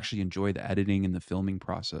 I actually enjoy the editing and the filming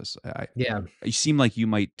process. Yeah. You seem like you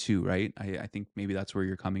might too, right? I think maybe that's where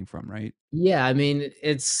you're coming from, right? Yeah, I mean,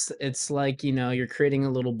 it's like, you're creating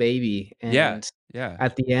a little baby, Yeah, and yeah,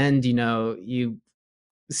 at the end, you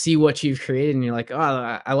see what you've created and you're like,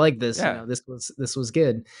 "Oh, I like this," yeah, this was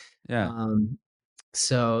good. yeah, Um,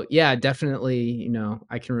 so yeah, definitely,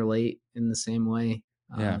 I can relate in the same way.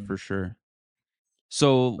 yeah, for Um, sure.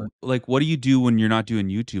 So, but like, what do you do when you're not doing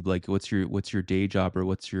YouTube? Like, what's your day job or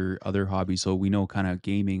what's your other hobby? So we know kind of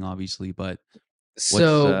gaming, obviously, but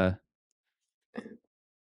what's so,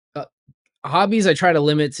 uh, hobbies, I try to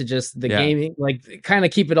limit to just the yeah, gaming, like, kinda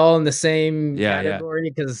keep it all in the same yeah, yeah,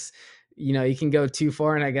 category because, you can go too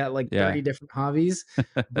far and I got, like, yeah, 30 different hobbies.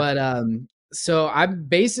 But, so I'm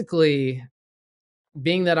basically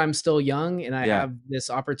being that I'm still young and I yeah. have this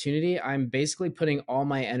opportunity, I'm basically putting all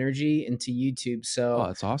my energy into YouTube. Oh, So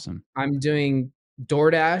that's awesome. I'm doing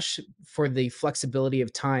DoorDash for the flexibility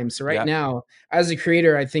of time. So right Yeah, now, as a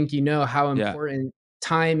creator, I think you know how yeah, important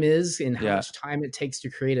time is and how yeah, much time it takes to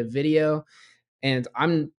create a video. And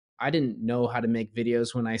I didn't know how to make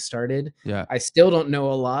videos when I started. yeah. I still don't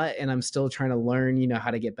know a lot and I'm still trying to learn,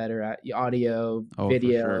 how to get better at audio, Oh, for sure.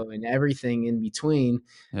 video and everything in between.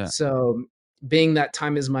 Yeah, So, being that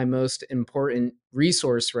time is my most important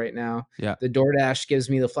resource right now, yeah. the DoorDash gives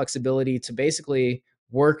me the flexibility to basically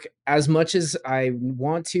work as much as I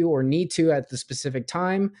want to or need to at the specific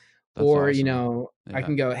time That's or, awesome. I Yeah,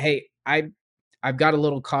 can go, "Hey, I've got a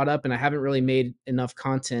little caught up and I haven't really made enough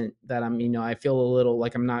content that I feel a little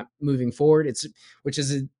like I'm not moving forward. Which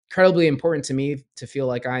is incredibly important to me to feel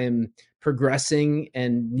like I am progressing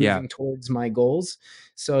and yeah, moving towards my goals.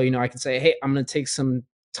 So, I can say, hey, I'm going to take some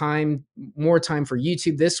time, more time for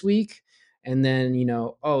YouTube this week. And then,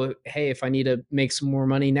 oh, hey, if I need to make some more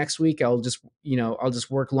money next week, I'll just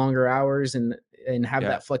work longer hours and have yeah,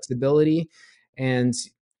 that flexibility. And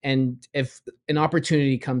if an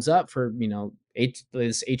opportunity comes up for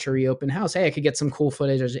this HRE open house, hey, I could get some cool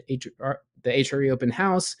footage of the HRE open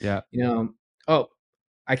house. yeah, You know, oh,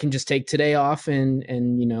 I can just take today off and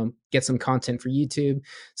get some content for YouTube.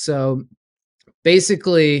 So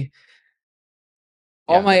basically,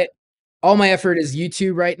 all yeah. my all my effort is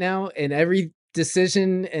YouTube right now, and every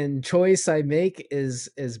decision and choice I make is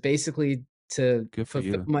basically to Good for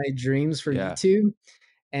fulfill you. my dreams for Yeah, YouTube.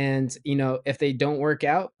 And, if they don't work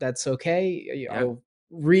out, that's okay. Yeah. I'll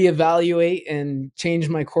reevaluate and change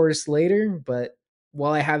my course later. But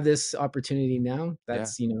while I have this opportunity now, Yeah.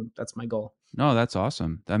 that's my goal. No, that's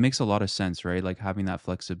awesome. That makes a lot of sense, right? Like having that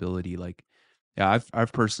flexibility. Like, yeah,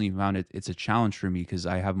 I've personally found it's a challenge for me because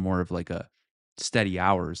I have more of like a steady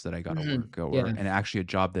hours that I gotta work, or Yeah. and actually a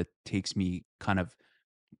job that takes me kind of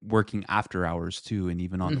working after hours too, and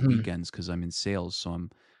even on the Hmm. weekends because I'm in sales. So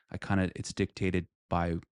I kind of it's dictated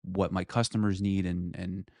by what my customers need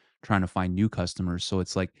and trying to find new customers. So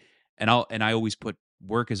it's like, and I always put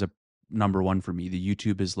work as a number one for me. The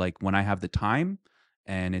YouTube is like when I have the time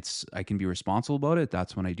and it's I can be responsible about it.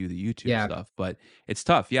 That's when I do the YouTube Yeah. stuff. But it's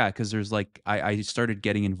tough, yeah, because there's like I started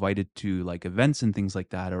getting invited to like events and things like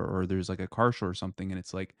that, or there's like a car show or something, and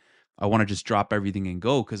it's like I want to just drop everything and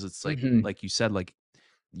go because it's Hmm. like you said, like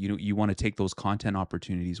you want to take those content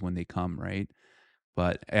opportunities when they come, right?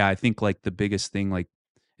 But yeah, I think like the biggest thing, like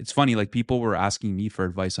it's funny, like people were asking me for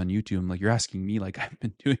advice on YouTube. I'm like, you're asking me like I've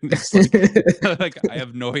been doing this like like I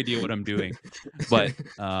have no idea what I'm doing. But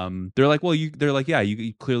they're like, well, they're like, yeah,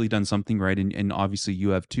 you clearly done something right, and obviously you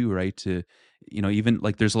have too, right? To even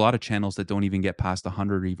like there's a lot of channels that don't even get past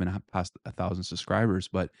 100 or even past 1,000 subscribers.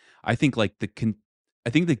 But I think like I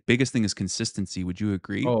think the biggest thing is consistency. Would you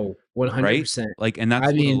agree? Oh, Right? 100%. Like, and I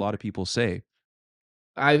that's what a mean, lot of people say.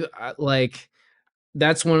 like,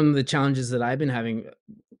 that's one of the challenges that I've been having.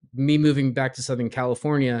 Me moving back to Southern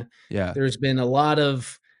California, Yeah. there's been a lot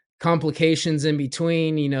of complications in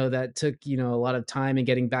between, that took, a lot of time and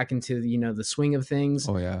getting back into, the swing of things,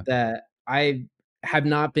 Oh, yeah. that I have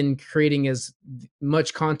not been creating as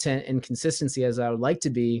much content and consistency as I would like to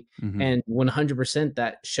be. Mhm. And 100%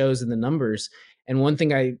 that shows in the numbers. And one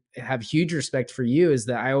thing I have huge respect for you is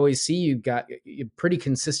that I always see you got a pretty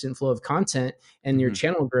consistent flow of content, and your Mhm.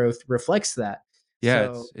 channel growth reflects that. Yeah,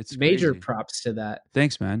 So it's major crazy. props to that.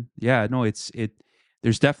 Thanks, man. Yeah, no,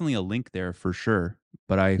 there's definitely a link there for sure,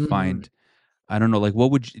 but I Mhm. find I don't know, like,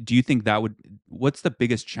 do you think that would what's the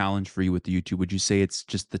biggest challenge for you with the YouTube? Would you say it's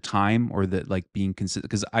just the time or the, like, being consistent?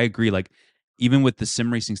 Because I agree, like, even with the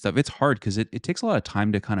sim racing stuff, it's hard because it takes a lot of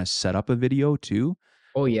time to kinda set up a video too.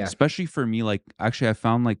 Oh, yeah. Especially for me, like, actually, I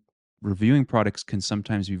found, like, reviewing products can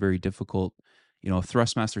sometimes be very difficult. If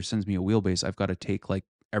Thrustmaster sends me a wheelbase, I've gotta take, like,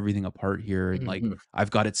 everything apart here, and, like, Mhm. I've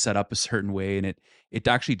got it set up a certain way, and it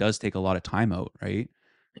actually does take a lot of time out, right?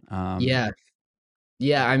 Um Yeah.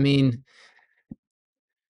 Yeah, I mean,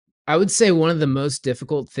 I would say one of the most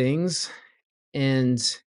difficult things, and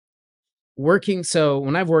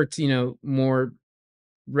when I've worked, more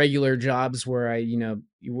regular jobs where you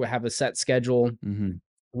have a set schedule, Mhm.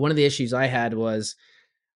 one of the issues I had was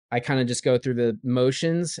I kinda just go through the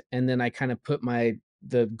motions, and then I kinda put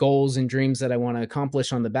the goals and dreams that I wanna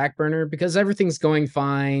accomplish on the back burner because everything's going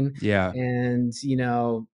fine, Yeah. and,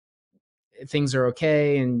 things are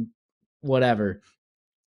okay and whatever.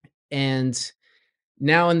 And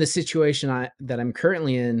now in the situation that I'm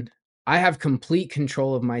currently in, I have complete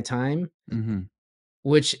control of my time, Mhm.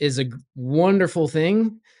 which is a wonderful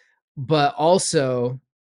thing, but also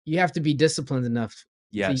you have to be disciplined enough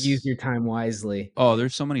to use Yes. your time wisely. Oh,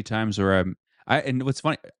 there's so many times where and what's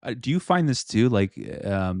funny, do you find this too? Like,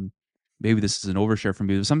 maybe this is an overshare from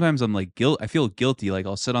me, but sometimes I'm like I feel guilty. Like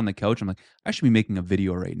I'll sit on the couch. I'm like, I should be making a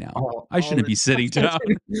video right now. I All shouldn't the be sitting down.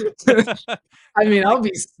 time. I And I'm mean,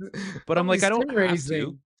 like, but I'll I'm be like, I sim don't have to.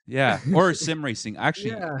 racing. Yeah, or sim racing.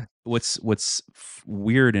 Actually, Yeah. what's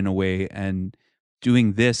weird in a way, and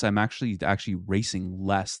doing this, I'm actually racing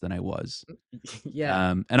less than I was.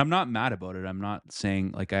 Yeah. And I'm not mad about it. I'm not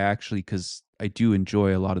saying like I actually because I do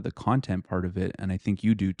enjoy a lot of the content part of it, and I think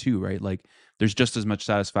you do too, right? Like there's just as much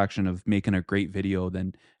satisfaction of making a great video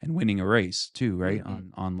than and winning a race too, right?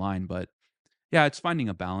 Mhm. Online. But yeah, it's finding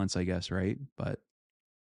a balance, I guess, right? But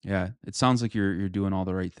yeah, it sounds like you're doing all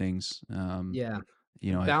the right things. Yeah.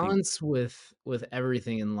 I think Balance with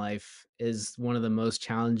everything in life is one of the most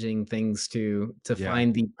challenging things to yeah,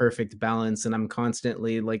 find the perfect balance, and I'm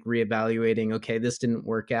constantly like reevaluating, okay, this didn't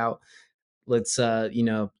work out. Let's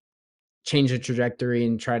change the trajectory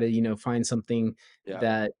and try to, find something yeah,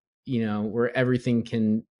 that, where everything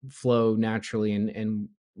can flow naturally and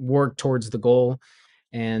work towards the goal,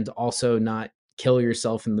 and also not kill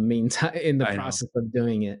yourself in the meantime in the I know. process of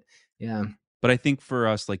doing it. Yeah. But I think for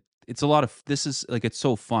us, like, it's a lot of this is like it's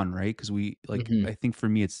so fun, right? Because we like Mhm. I think for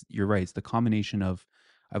me, it's you're right. It's the combination of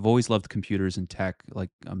I've always loved computers and tech.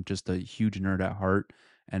 Like I'm just a huge nerd at heart,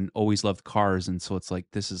 and always loved cars. And so it's like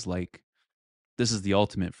this is the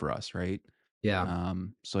ultimate for us, right? Yeah.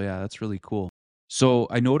 So yeah, that's really cool. So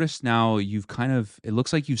I noticed now you've kind of, it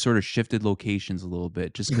looks like you've sort of shifted locations a little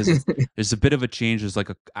bit just because there's a bit of a change. There's like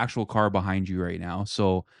a actual car behind you right now.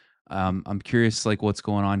 So I'm curious, like what's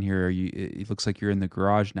going on here. It looks like you're in the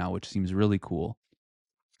garage now, which seems really cool.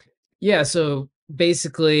 Yeah, so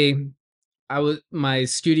basically my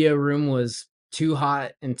studio room was too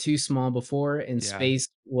hot and too small before, and Yeah. space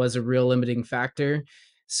was a real limiting factor.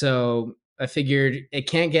 So I figured it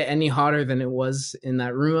can't get any hotter than it was in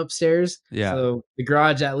that room upstairs. Yeah. So the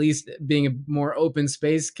garage, at least being a more open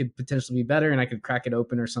space, could potentially be better, and I could crack it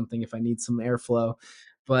open or something if I need some airflow.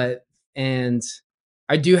 But and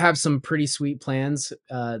I do have some pretty sweet plans.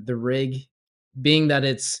 The rig, being that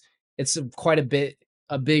it's quite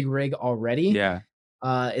a big rig already, Yeah.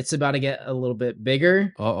 it's about to get a little bit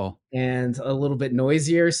bigger Uh-oh. and a little bit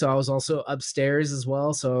noisier. So I was also upstairs as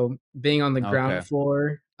well. So being on the Okay. ground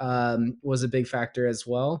floor was a big factor as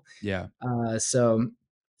well. Yeah. So,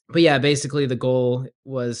 but yeah, basically the goal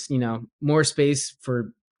was, more space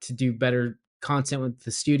to do better content with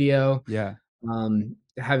the studio. Yeah.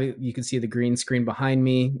 Having you can see the green screen behind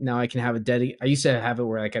me. Now I can have I used to have it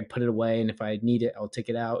where like I'd put it away, and if I need it, I'll take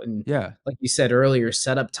it out. And Yeah. like you said earlier,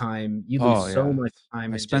 setup time, you Oh lose so yeah. much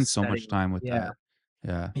time I in spend just so much setting. time with Yeah.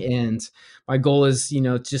 that. Yeah. And my goal is,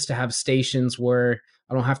 just to have stations where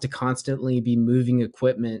I don't have to constantly be moving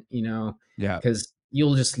equipment, Yeah. because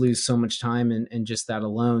you'll just lose so much time and just that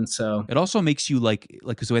alone. So It also makes you like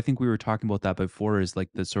so I think we were talking about that before is like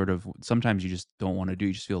the sort of sometimes you just don't want to do,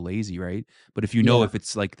 you just feel lazy, right? But if you know yeah. if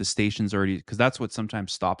it's like the station's already because that's what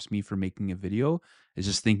sometimes stops me from making a video is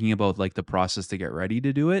just thinking about like the process to get ready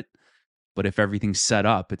to do it. But if everything's set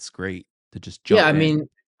up, it's great to just Yeah, I jump in. mean,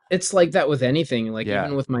 it's like that with anything. Like Yeah,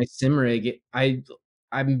 even with my sim rig,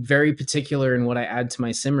 I'm very particular in what I add to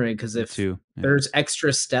my sim rig, because me if too. Yeah. there's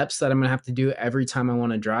extra steps that I'm gonna have to do every time I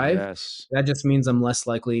want to drive, Yes. that just means I'm less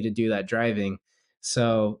likely to do that driving.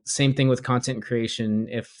 So same thing with content creation.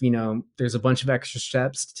 If there's a bunch of extra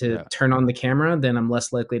steps to Yeah. turn on the camera, then I'm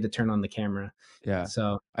less likely to turn on the camera. Yeah.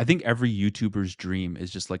 So I think every YouTuber's dream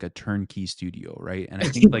is just like a turnkey studio, right? And I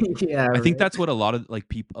think yeah, I think right. that's what a lot of like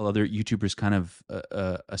people, other YouTubers kind of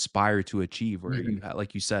aspire to achieve. Where Mhm.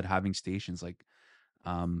 like you said, having stations like,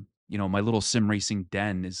 my little sim racing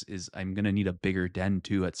den is I'm gonna need a bigger den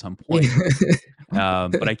too at some point. Yeah.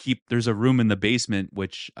 But there's a room in the basement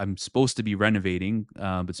which I'm supposed to be renovating.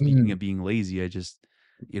 But speaking Mhm. of being lazy, I just,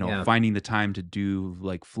 Yeah. finding the time to do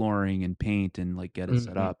like flooring and paint and like get it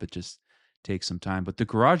set Mhm. up, it just takes some time. But the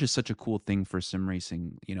garage is such a cool thing for sim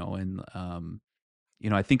racing, and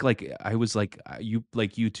I think like I was like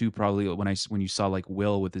you too probably when you saw like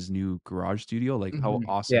Will with his new garage studio, like how Mhm.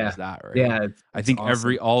 awesome is Yeah. that, right? Yeah, I it's think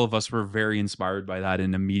awesome. all of us were very inspired by that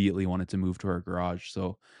and immediately wanted to move to our garage.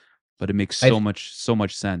 So, but it makes I so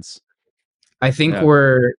much sense. I think Yeah.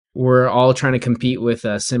 we're all trying to compete with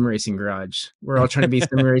Sim Racing Garage. We're all trying to be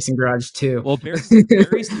Sim Racing Garage too. Well, Barry's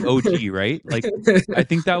the OG, right? Like, I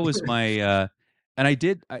think that was my and I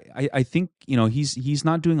think, he's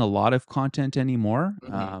not doing a lot of content anymore.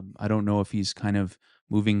 Mhm. I don't know if he's kind of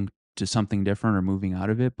moving to something different or moving out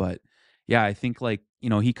of it, but yeah, I think like,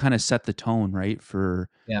 he kind of set the tone, right, for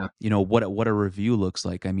Yeah. what a review looks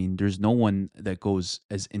like. I mean, there's no one that goes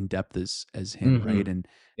as in depth as him, right? Mhm. And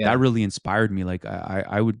that Yeah. really inspired me. Like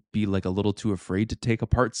I would be like a little too afraid to take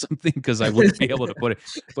apart something because I wouldn't be able to put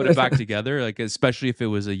it back together, like especially if it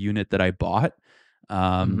was a unit that I bought.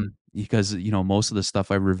 Mhm. Because most of the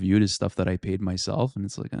stuff I reviewed is stuff that I paid myself, and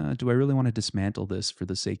it's like, do I really want to dismantle this for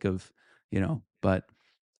the sake of, But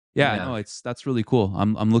yeah, Yeah. no, that's really cool.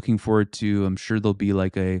 I'm looking forward to. I'm sure there'll be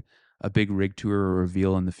like a big rig tour or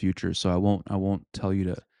reveal in the future. So I won't tell you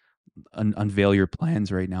to unveil your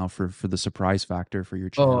plans right now for the surprise factor for your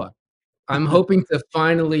Oh, channel. I'm hoping to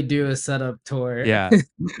finally do a setup tour. Yeah,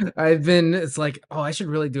 It's like, "Oh, I should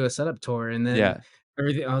really do a setup tour," and then yeah,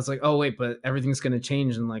 I was like, "Oh, wait, but everything's gonna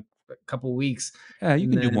change in, like, a couple weeks," yeah. You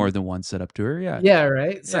and can do more then than one setup tour. Yeah, yeah,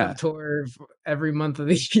 right? yeah, Setup tour every month of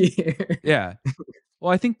the year. yeah.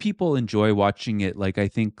 Well, I think people enjoy watching it. Like, I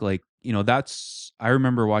think, like, I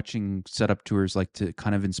remember watching setup tours, like, to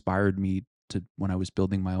kind of inspired me to when I was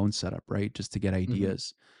building my own setup, right? Just to get Mhm.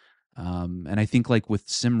 ideas. And I think like with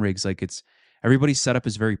sim rigs, like everybody's setup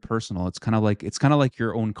is very personal. It's kind of like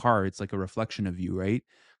your own car. It's like a reflection of you, right?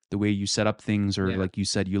 The way you set up things, or Yeah. like you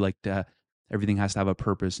said, you like to everything has to have a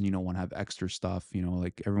purpose, and you don't want to have extra stuff.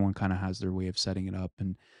 Like everyone kind of has their way of setting it up,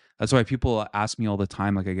 and that's why people ask me all the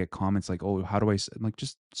time. Like I get comments like, "Oh, how do I'm like,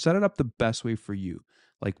 just set it up the best way for you.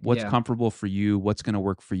 Like what's Yeah. comfortable for you, what's gonna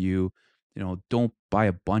work for you. Don't buy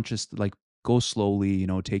a bunch of like go slowly.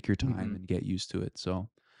 Take your time Mhm. and get used to it. So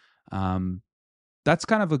um, that's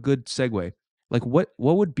kind of a good segue. Like what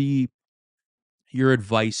would be your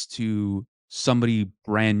advice to somebody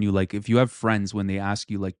brand new, like if you have friends when they ask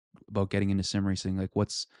you like about getting into sim racing, like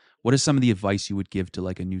what is some of the advice you would give to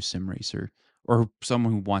like a new sim racer or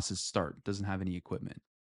someone who wants to start, doesn't have any equipment?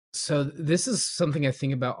 So this is something I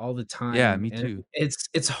think about all the Yeah, time, me and too.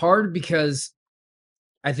 it's hard because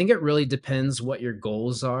I think it really depends what your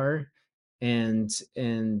goals are and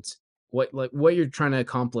what you're trying to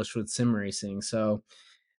accomplish with sim racing. So,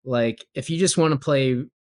 like, if you just want to play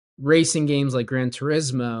racing games like Gran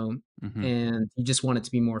Turismo Hmm. and you just want it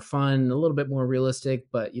to be more fun, a little bit more realistic,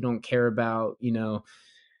 but you don't care about,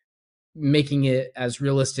 making it as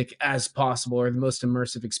realistic as possible or the most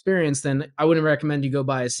immersive experience, then I wouldn't recommend you go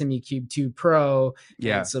buy a SimiCube 2 Pro and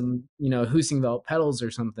Yeah. some, Husingvelt pedals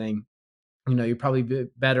or something. You're probably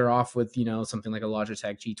better off with, something like a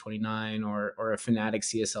Logitech G29 or a Fanatec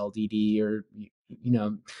CSL DD or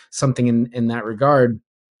something in that regard.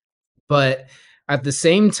 But at the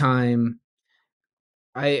same time,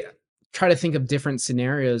 I try to think of different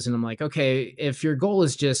scenarios and I'm like, okay, if your goal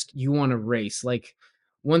is just you want to race, like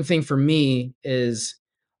one thing for me is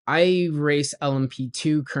I race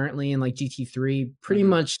LMP2 currently and like GT3 pretty Hmm.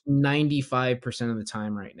 much 95% of the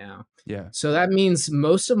time right now. Yeah. So that means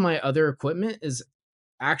most of my other equipment is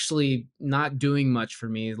actually not doing much for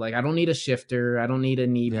me. Like I don't need a shifter, I don't need a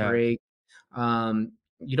knee Yeah. brake.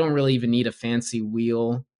 You don't really even need a fancy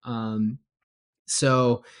wheel.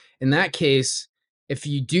 So in that case, if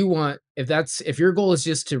your goal is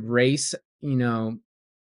just to race,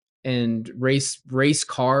 and race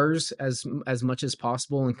cars as much as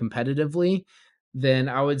possible and competitively, then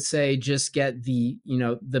I would say just get the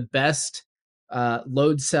best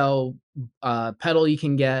load cell pedal you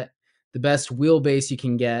can get, the best wheelbase you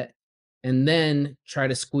can get, and then try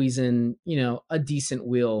to squeeze in a decent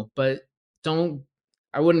wheel. But don't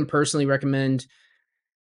I wouldn't personally recommend.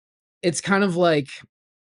 It's kind of like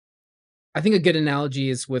I think a good analogy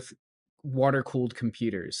is with water cooled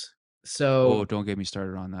computers. Oh, So don't get me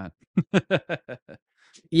started on that.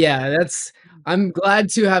 yeah, I'm glad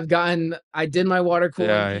to have I did my water cooling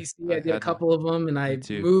Yeah, PC. I I did a had my, couple of them and me I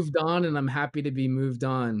too. moved on and I'm happy to be moved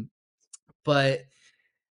on. But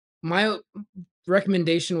my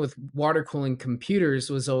recommendation with water cooling computers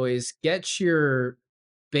was always get your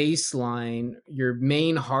baseline, your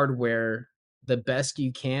main hardware the best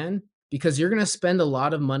you can because you're going to spend a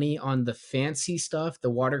lot of money on the fancy stuff, the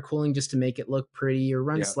water cooling just to make it look pretty or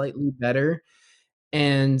run Yeah. slightly better.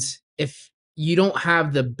 And if you don't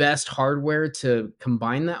have the best hardware to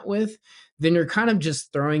combine that with, then you're kind of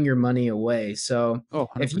just throwing your money away. So Oh,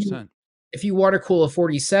 if you 100%. if you water cool a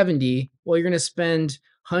 4070, well, you're going to spend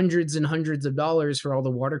hundreds and hundreds of dollars for all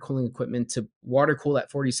the water cooling equipment to water cool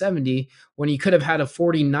that 4070 when you could have had a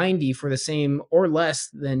 4090 for the same or less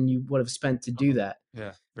than you would have spent to do Oh, that.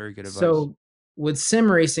 yeah, very good advice. So with sim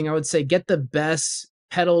racing, I would say get the best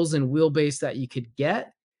pedals and wheelbase that you could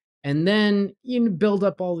get, and then build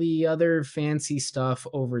up all the other fancy stuff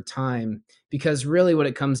over time. Because really, what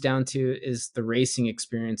it comes down to is the racing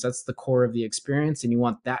experience. That's the core of the experience, and you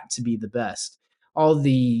want that to be the best. All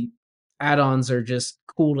the add-ons are just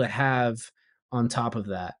cool to have on top of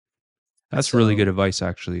that. That's really So good advice,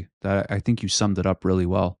 actually. That I think you summed it up really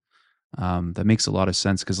well. That makes a lot of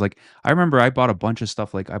sense because, like, I remember I bought a bunch of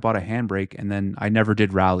stuff. Like, I bought a handbrake, and then I never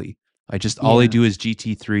did rally. I just all I yeah. do is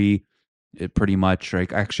GT3, pretty much.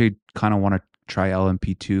 Like, I actually kind of want to try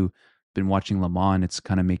LMP2. Been watching Le Mans. It's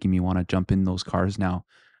kind of making me want to jump in those cars now.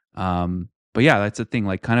 But yeah, that's the thing.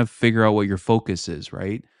 Like, kind of figure out what your focus is,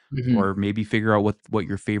 right? Mhm. Or maybe figure out what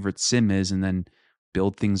your favorite sim is, and then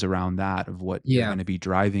build things around that of what you're Yeah. going to be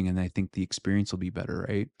driving, and I think the experience will be better,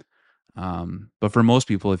 right? But for most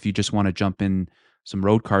people, if you just want to jump in some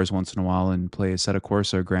road cars once in a while and play a Assetto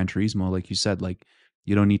Corsa or Gran Turismo, like you said, like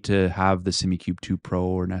you don't need to have the SimiCube 2 Pro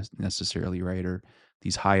or necessarily, right? Or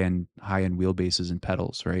these high end wheelbases and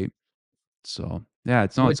pedals, right? So yeah,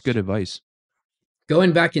 it's good Which advice.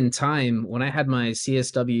 going back in time, when I had my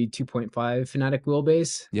CSW 2.5 Fanatic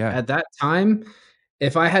wheelbase, Yeah. at that time,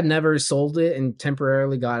 if I had never sold it and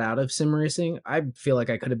temporarily got out of sim racing, I feel like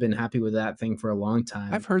I could have been happy with that thing for a long I've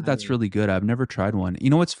time. heard that's really good. I've never tried one. You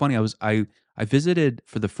know what's funny? I visited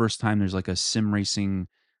for the first time. There's like a sim racing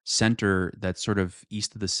center that's sort of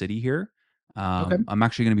east of the city here. Okay. I'm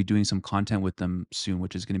actually going to be doing some content with them soon,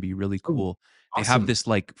 which is going to be really Oh, cool. They have awesome. this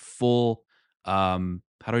like full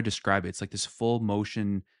how do I describe it? It's like this full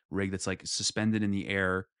motion rig that's like suspended in the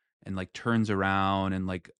air and like turns around, and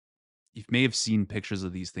like you may have seen pictures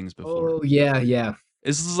of these things before. Oh, yeah, yeah.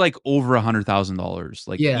 This is like over $100,000,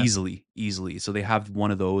 like Yeah. easily, easily. So they have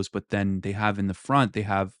one of those, but then they have in the front, they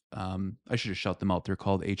have I should have shout them out. They're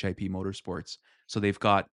called HIP Motorsports. So they've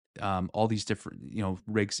got all these different,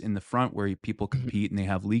 rigs in the front where people Mhm. compete and they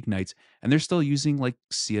have league nights, and they're still using like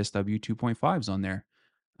CSW 2.5s on there,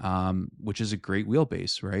 which is a great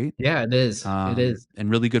wheelbase, right? Yeah, it is. It is. And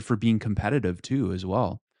really good for being competitive too, as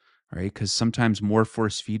well, right? Because sometimes more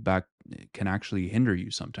force feedback can actually hinder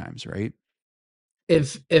you sometimes, right?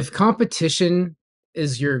 If competition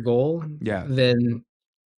is your goal, Yeah, then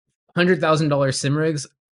 $100,000 sim rigs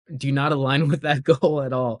do not align with that goal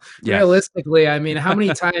at all. yes, Realistically, I mean, how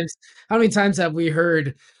many times have we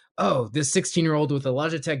heard, "Oh, this 16-year-old with a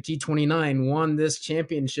Logitech G29 won this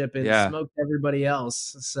championship and yeah, smoked everybody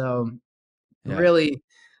else." So, yeah, really,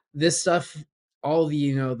 this stuff, all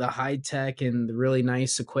the, the high tech and the really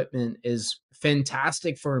nice equipment is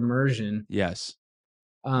fantastic for immersion. yes.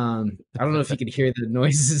 I don't know if you could hear the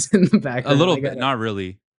noises in the A background. little bit, not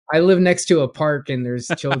really. I live next to a park and there's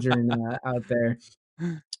children, out there.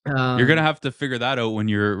 You're gonna Um, have to figure that out when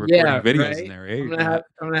you're yeah, recording videos in right? there, right?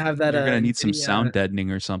 I'm gonna have that, You're gonna need some NVIDIA sound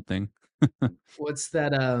deadening or something. what's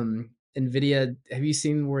that, NVIDIA have you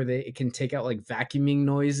seen where it can take out, like, vacuuming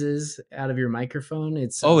noises out of your microphone?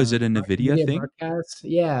 It's, Oh, is it a NVIDIA NVIDIA thing? Broadcast.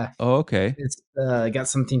 Yeah, Oh, okay. it's, got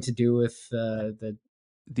something to do with, the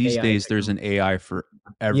These AI days, there's an technology. AI for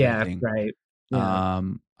Yeah, everything. right. Yeah.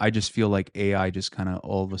 I just feel like AI just kinda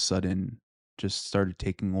all of a sudden just started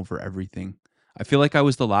taking over everything. I feel like I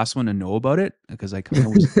was the last one to know about it because I kinda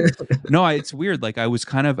was. No, it's weird, like, I was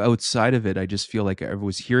kind of outside of it. I just feel like I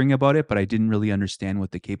was hearing about it, but I didn't really understand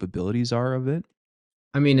what the capabilities are of it.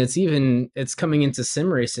 I mean, it's coming into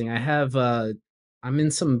sim racing. I'm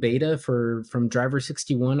in some beta from Driver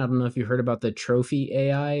 61. I don't know if you heard about the Trophy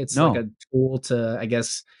AI. It's like No. a tool to, I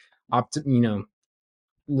guess, how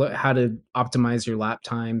to optimize your lap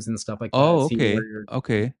times and stuff like that. Oh, See where okay. you're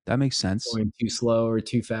Okay, that makes sense. going too slow or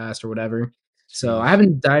too fast or whatever. So I Jeez.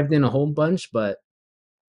 haven't dived in a whole bunch, but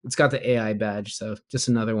it's got the AI badge. So just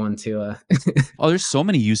another one to Oh, there's so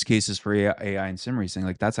many use cases for AI in sim racing.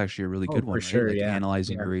 Like that's actually a really oh, good for one, right? sure. Like Yeah.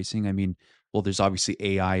 analyzing Yeah. your racing. I mean, well, there's obviously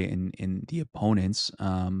AI in the opponents.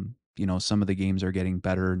 Some of the games are getting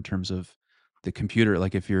better in terms of the computer.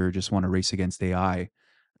 Like if you just want to race against AI,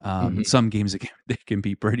 Mhm. some games they can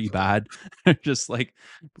be pretty bad, just like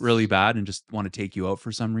really bad, and just want to take you out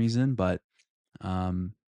for some reason. But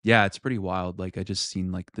um, yeah, it's pretty wild. Like I just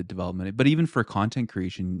seen like the development, but even for content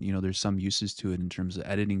creation, there's some uses to it in terms of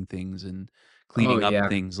editing things and Oh cleaning up yeah.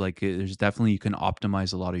 things. Like there's definitely you can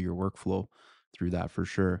optimize a lot of your workflow through that for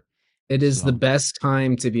sure. It is the So best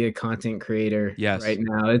time to be a content creator right yes,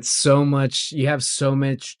 now. You have so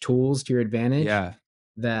much tools to your advantage yeah,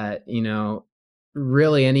 that,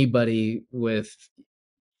 really anybody with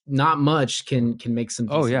not much can make some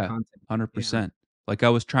oh decent yeah, content. Yeah. 100%. Like I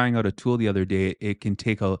was trying out a tool the other day. It can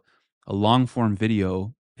take a long form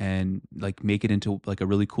video and like make it into like a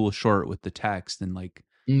really cool short with the text and like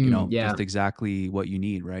Yeah. just exactly what you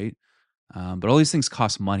need, right? But all these things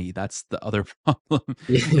cost money. That's the other problem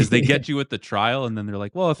is they get you with the trial and then they're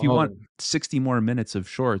like, well, if you want Oh, 60 more minutes of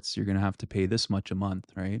shorts, you're gonna have to pay this much a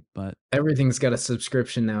month, right? But everything's got a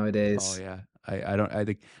subscription oh nowadays. yeah. I don't I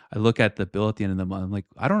think I look at the bill at the end of the month. I'm like,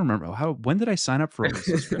 I don't remember when did I sign up for all these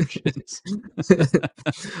subscriptions?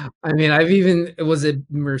 I mean, was it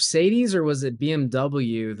Mercedes or was it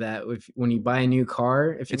BMW that when you buy a new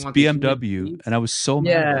car, if you It's want the heated BMW, and seats, I was so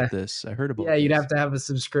mad yeah, about this. I heard yeah, about you'd this. have to have a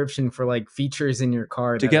subscription for like features in your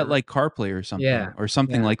car To that get are, like CarPlay yeah, or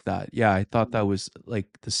something yeah, like that. Yeah, I thought yeah. that was like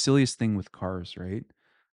the silliest thing with cars, right?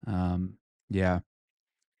 Um, yeah.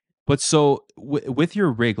 But so with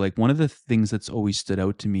your rig, like one of the things that's always stood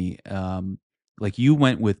out to me, like you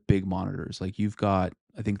went with big monitors. Like you've got,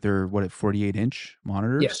 I think they're what at 48-inch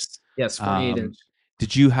monitors. Yes, yes, 48 Um, inch.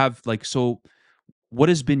 did you have like so? What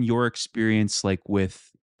has been your experience like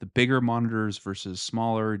with the bigger monitors versus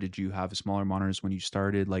smaller? Did you have smaller monitors when you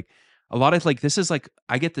started? Like a lot of like this is like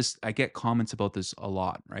I get comments about this a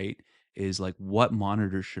lot, right? Is like what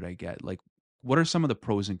monitor should I get? Like what are some of the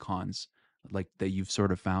pros and cons like that you've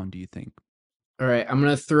sort of found, do you think? All right, I'm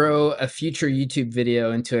gonna throw a future YouTube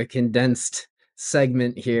video into a condensed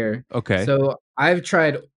segment here. Okay. So I've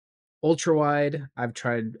tried ultra wide, I've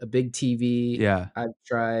tried a big TV, Yeah. I've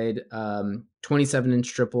tried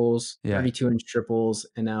 27-inch triples, Yeah. 32-inch triples,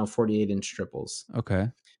 and now 48-inch triples.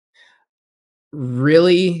 Okay.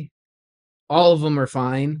 Really, all of them are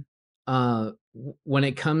fine. When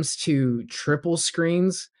it comes to triple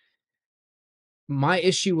screens, my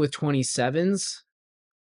issue with 27s,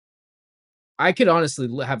 I could honestly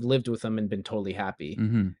have lived with them and been totally happy.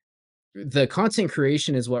 Mhm. The content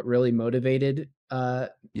creation is what really motivated,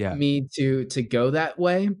 Yeah. me to go that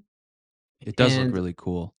way, It does look and really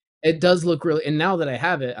cool. it does look really, and now that I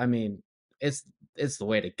have it, I mean, it's it's the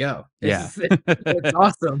way to go. Yeah. It's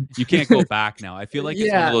awesome. You can't go back now. I feel like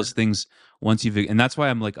it's one of Yeah, those things once you've and that's why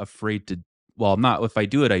I'm, like, afraid to well, I'm not if I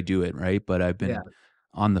do it, I do it, right? But I've yeah. been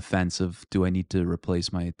on the fence of do I need to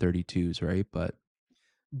replace my 32s, right? But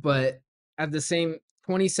But at the same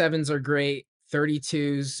 27s are great,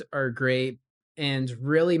 32s are great, and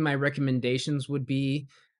really my recommendations would be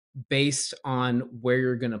based on where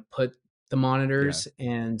you're gonna put the yeah. monitors,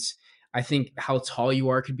 and I think how tall you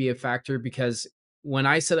are could be a factor because when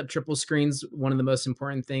I set up triple screens, one of the most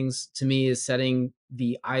important things to me is setting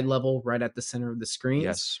the eye level right at the center of the screens.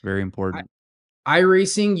 Yes, very I important.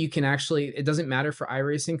 iRacing, you can actually it doesn't matter for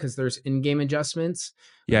iRacing because there's in-game adjustments,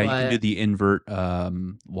 Yeah, you can do but the invert,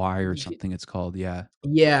 Y or you something it's called, yeah.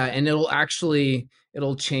 yeah, and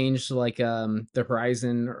it'll change like, the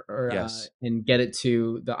horizon or Yes. and get it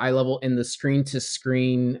to the eye level, and the screen to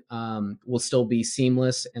screen, will still be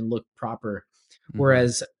seamless and look proper. Mhm.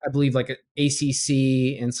 Whereas I believe like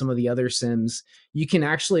ACC and some of the other sims, you can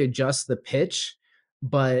actually adjust the pitch,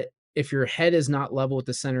 but if your head is not level with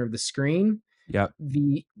the center of the screen, Yep.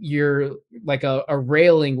 the your like a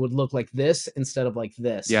railing would look like this instead of like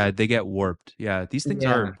this. Yeah, they get warped. Yeah, these things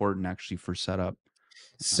are Yeah. important actually for setup.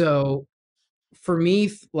 So for me,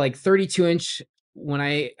 like 32-inch, when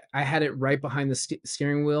I had it right behind the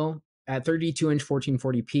steering wheel at 32-inch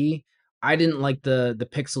 1440p, I didn't like the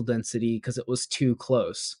pixel density because it was too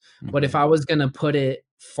close. But if Mhm. I was gonna put it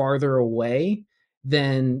farther away,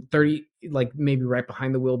 then 30, like maybe right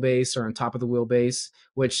behind the wheelbase or on top of the wheelbase,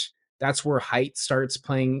 which that's where height starts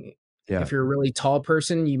playing. Yeah. If you're a really tall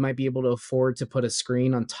person, you might be able to afford to put a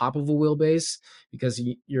screen on top of a wheelbase because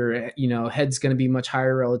your head's going to be much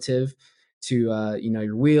higher relative to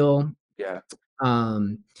your wheel. Yeah.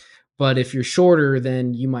 Um, but if you're shorter,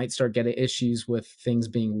 then you might start getting issues with things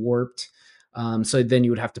being warped. So then you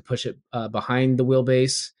would have to push it behind the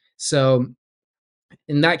wheelbase. So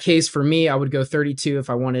in that case, for me, I would go 32 if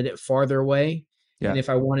I wanted it farther away. And Yeah. if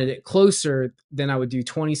I wanted it closer, then I would do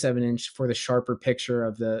 27-inch for the sharper picture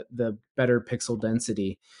of the better pixel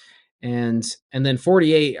density. And then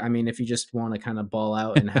 48, I mean, if you just want to kind of ball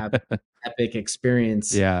out and have epic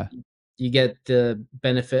experience, Yeah. you get the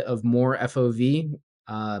benefit of more FOV.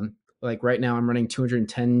 Like right now, I'm running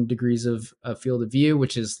 210 degrees of field of view,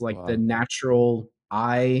 which is like the Wow. natural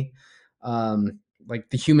eye. Um, like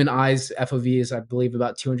the human eye's FOV is, I believe,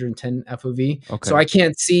 about 210 FOV. So Okay. I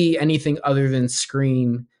can't see anything other than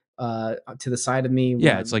screen to the side of me when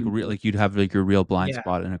Yeah, I'm it's like real like you'd have like your real blind yeah,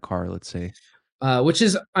 spot in a car, let's say. which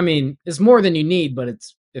is, I mean, is more than you need, but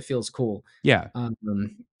it feels cool. Yeah. Um,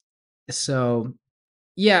 so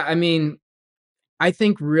yeah, I mean, I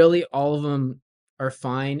think really all of them are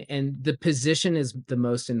fine, and the position is the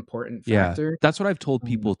most important Yeah. factor. That's what I've told Um,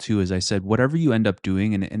 people too, is I said, whatever you end up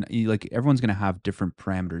doing, and you, like everyone's gonna have different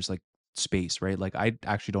parameters, like space, right? Like I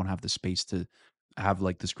actually don't have the space to have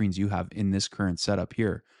like the screens you have in this current setup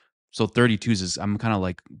here. So 32s is I'm kind of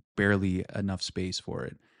like barely enough space for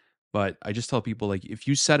it. But I just tell people like if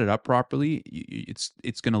you set it up properly,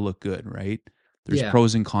 it's gonna look good, right? There's yeah,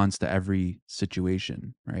 pros and cons to every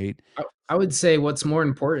situation, right? I would say what's more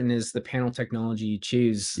important is the panel technology you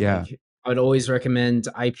choose. Yeah. Like, I would always recommend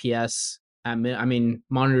IPS. I mean,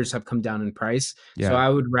 monitors have come down in price, so Yeah. I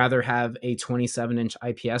would rather have a 27-inch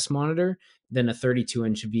IPS monitor than a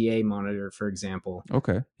 32-inch VA monitor, for example.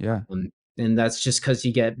 Okay. Yeah. And that's just because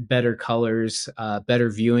you get better colors, better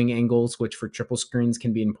viewing angles, which for triple screens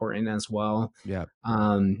can be important as well. Yeah.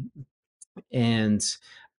 Um, and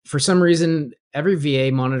for some reason, every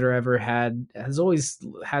VA monitor I ever had has always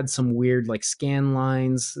had some weird like scan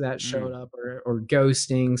lines that showed Mm, up or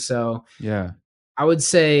ghosting. So yeah. I would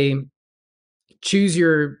say choose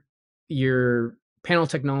your panel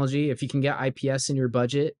technology. If you can get IPS in your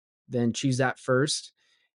budget, then choose that first,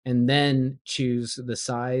 and then choose the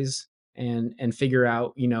size and figure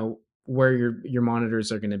out where your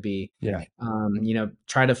monitors are going to be. Yeah.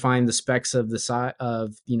 Try to find the specs of the size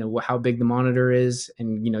of how big the monitor is,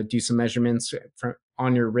 and do some measurements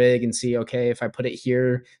on your rig and see, okay, if I put it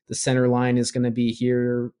here, the center line is going to be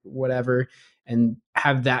here, whatever, and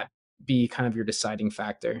have that be kind of your deciding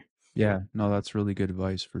factor. Yeah. No, that's really good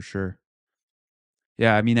advice for sure.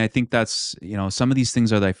 Yeah, I mean, I think that's, some of these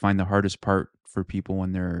things are that I find the hardest part for people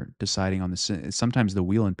when they're deciding on sometimes the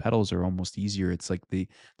wheel and pedals are almost easier. It's like the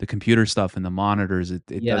computer stuff and the monitors,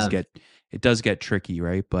 Yeah. it does get tricky,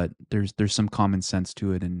 right? But there's some common sense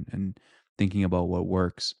to it and thinking about what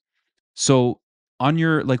works. So on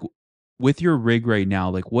your like with your rig right now,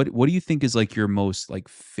 like what do you think is like your most like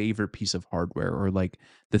favorite piece of hardware or like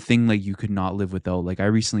the thing like you could not live without? Like I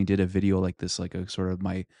recently did a video like this, like a sort of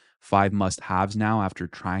my 5 must-haves now after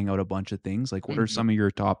trying out a bunch of things. Like what are Mhm. some of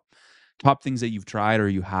your top things that you've tried or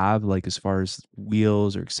you have, like as far as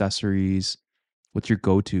wheels or accessories? What's your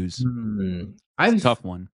go-tos? Hmm. It's a tough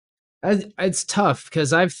one. It's tough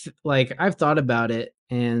because I've thought about it,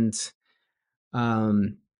 and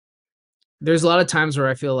um, there's a lot of times where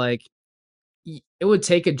I feel like it would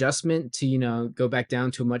take adjustment to go back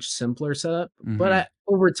down to a much simpler setup. But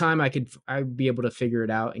Hmm. over time, I'd be able to figure it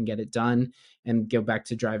out and get it done and go back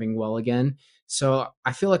to driving well again. So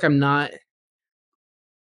I feel like I'm not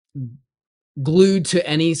glued to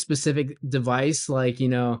any specific device. Like,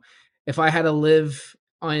 if I had to live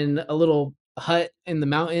on a little hut in the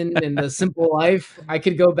mountain and the simple life, I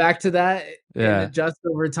could go back to that and Yeah. adjust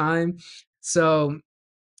over time. So,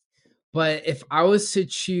 but if I was to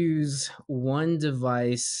choose one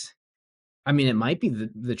device, I mean, it might be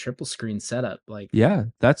the triple screen setup. Like, Yeah,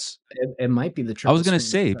 that's it might be the I was triple gonna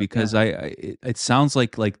screen say setup. Yeah. because it sounds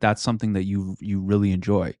like that's something that you really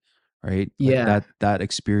enjoy, right? Like Yeah. that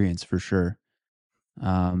experience for sure.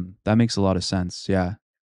 That makes a lot of sense. Yeah.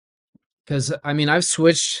 Because I mean, I've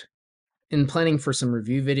switched in planning for some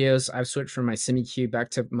review videos. I've switched from my SimiQ back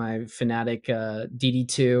to my Fnatic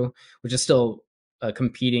DD2, which is still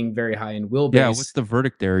competing very high in Yeah, what's wheelbase. the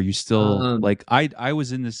verdict there? Are you still Um, like I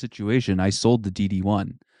was in this situation. I sold the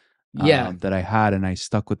DD1 yeah, that I had and I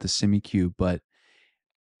stuck with the SimiQ, but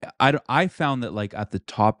I found that like at the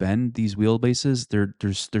top end these wheelbases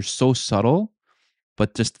they're so subtle,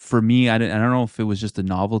 but just for me I don't know if it was just a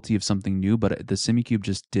novelty of something new, but the SimiCube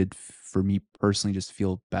just did for me personally just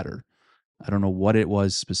feel better. I don't know what it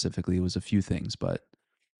was specifically. It was a few things, but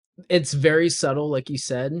it's very subtle, like you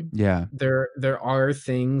said. yeah. There are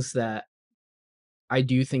things that I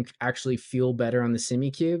do think actually feel better on the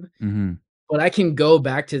SimiCube, Mhm. but I can go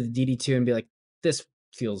back to the DD2 and be like, this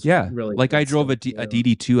feels Yeah, really like I good drove still a too.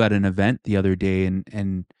 DD2 at an event the other day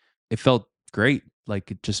and it felt great.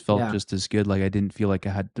 Like it just felt Yeah. just as good. Like I didn't feel like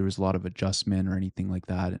there was a lot of adjustment or anything like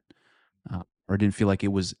that. Or I didn't feel like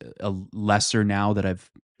it was a lesser now that I've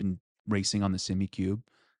been racing on the Simi Cube.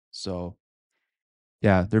 So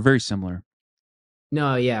yeah, they're very similar.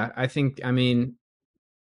 No, yeah. I think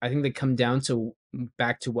they come down to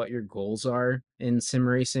back to what your goals are in sim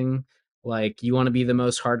racing. Like, you want to be the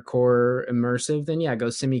most hardcore immersive, then yeah, go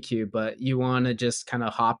SimiQ. But you want to just kind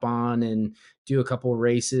of hop on and do a couple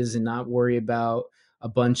races and not worry about a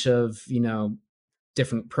bunch of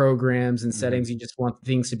different programs and Hmm. settings. You just want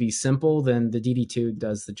things to be simple. Then the DD2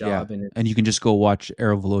 does the Yeah, job, and and you it's can just go watch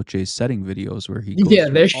Aero Veloce's setting videos where he goes yeah.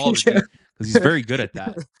 through There all you the go. because he's very good at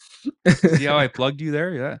that. See how I plugged you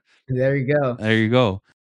there? Yeah, There you go. there you go.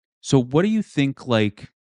 So what do you think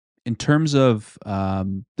like in terms of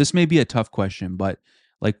this may be a tough question, but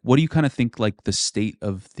like what do you kind of think like the state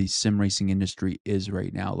of the sim racing industry is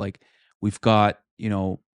right now? Like we've got,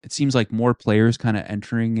 it seems like more players kind of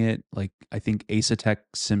entering it. Like I think Asatek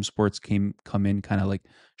Sim Sports come in kind of like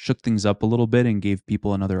shook things up a little bit and gave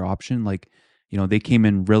people another option. Like, they came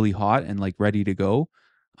in really hot and like ready to go.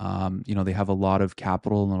 They have a lot of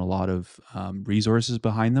capital and a lot of resources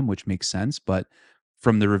behind them, which makes sense. But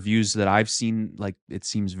from the reviews that I've seen, like it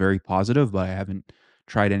seems very positive, but I haven't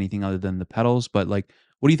tried anything other than the pedals. But like,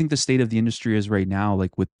 what do you think the state of the industry is right now?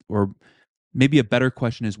 Like or maybe a better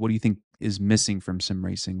question is, what do you think is missing from sim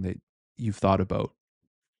racing that you've thought about?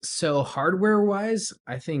 So hardware wise,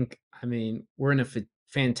 I mean, we're in a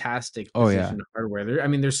fantastic Oh yeah, position hardware. I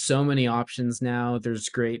mean, there's so many options now. There's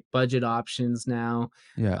great budget options now.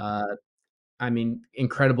 yeah, Uh, I mean,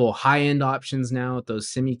 incredible high end options now with those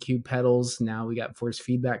SimiCube pedals. Now we got force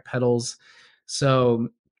feedback pedals. So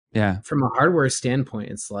yeah, from a hardware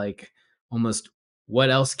standpoint, it's like almost what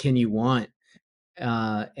else can you want?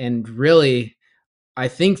 And really, I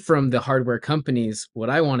think from the hardware companies, what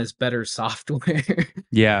I want is better software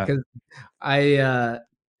yeah, because I uh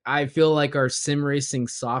I feel like our sim racing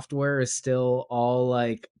software is still all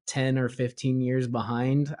like 10 or 15 years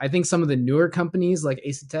behind. I think some of the newer companies like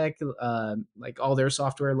Asatek, like all their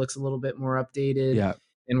software looks a little bit more updated, yeah,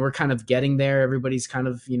 and we're kind of getting there. Everybody's kind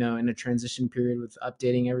of, in a transition period with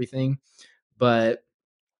updating everything. But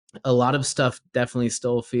a lot of stuff definitely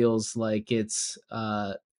still feels like it's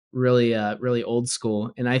really old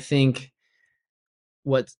school. And I think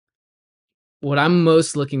what what I'm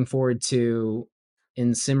most looking forward to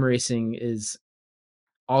in sim racing is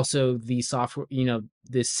also the software,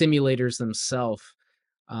 the simulators themselves.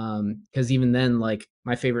 Because even then, like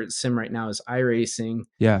my favorite sim right now is iRacing,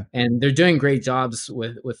 yeah, and they're doing great jobs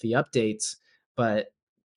with the updates, but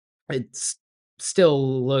it's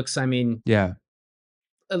still looks. I mean, yeah.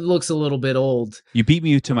 it looks a little bit old. You beat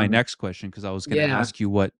me to my Um, next question because I was going to yeah, ask you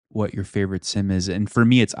what your favorite sim is, and for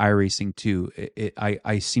me, it's iRacing too.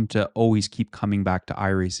 I seem to always keep coming back to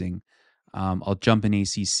iRacing. I'll jump in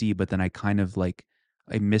ACC, but then I kind of like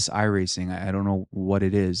I miss iRacing. I don't know what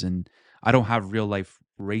it is, and I don't have real life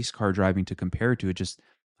race car driving to compare to. It just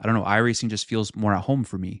I don't know. iRacing just feels more at home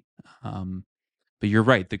for me. Um, but you're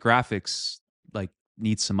right. The graphics like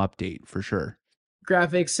need some update for sure.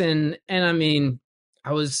 Graphics and I mean,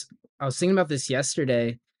 I was I was thinking about this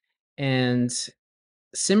yesterday, and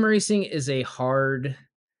sim racing is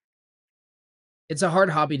it's a hard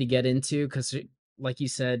hobby to get into because, like you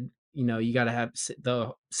said, you got to have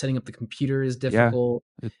the setting up the computer is Yeah. difficult.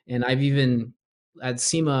 It, And I've even at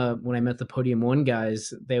SEMA when I met the Podium One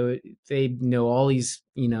guys, they know all these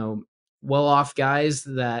well off guys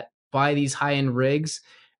that buy these high end rigs,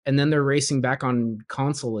 and then they're racing back on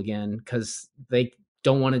console again because they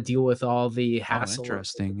don't want to deal with all the oh, hassle of the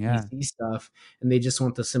interesting. Yeah. PC stuff, and they just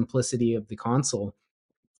want the simplicity of the console.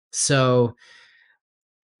 So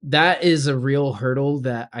that is a real hurdle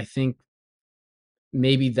that I think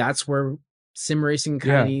maybe that's where sim racing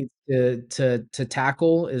kind of Yeah. needs to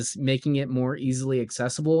tackle is making it more easily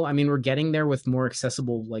accessible. I mean, we're getting there with more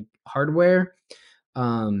accessible like hardware.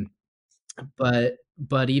 Um, but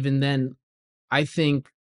even then, I think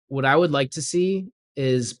what I would like to see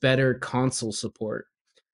is better console support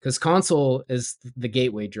because console is the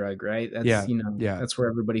gateway drug, right? That's Yeah. Yeah. that's where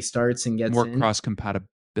everybody starts and gets More in. cross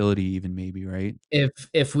compatibility, even maybe, right?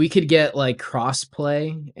 If we could get like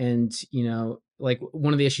crossplay and like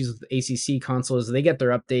one of the issues with ACC consoles, they get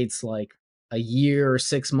their updates like a year or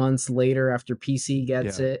 6 months later after PC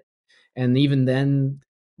gets Yeah. it, and even then,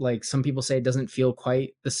 like some people say, it doesn't feel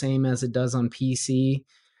quite the same as it does on PC.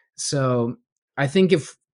 So I think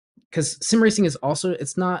if because sim racing is also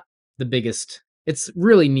it's not the biggest, it's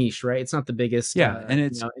really niche, right? It's not the biggest Yeah. And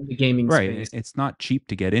it's in the gaming right. space, It's not cheap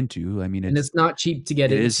to get into. I mean, and it's not cheap to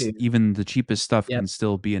get it is into. even the cheapest stuff Yep. can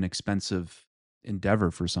still be an expensive endeavor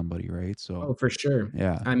for somebody, right? So Oh, for sure.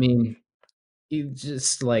 yeah. I mean, you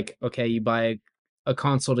just like, okay, you buy a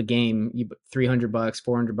console to game, you 300 bucks,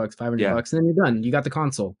 400 bucks, 500 Yeah. bucks, and then you're done. You got the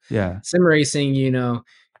console. Yeah. Sim racing,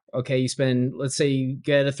 okay, you spend, let's say you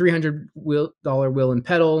get a $300 wheel and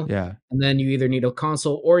pedal, Yeah. and then you either need a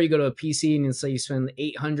console or you go to a PC and say you spend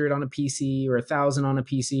 800 on a PC or 1,000 on a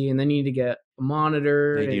PC, and then you need to get a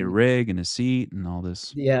monitor They need a and rig and a seat and all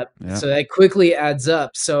this. yeah. Yeah. So that quickly adds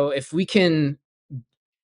up. So if we can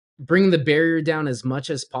bring the barrier down as much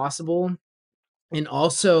as possible and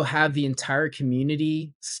also have the entire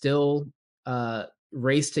community still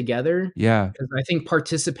race together Yeah. because I think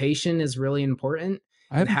participation is really important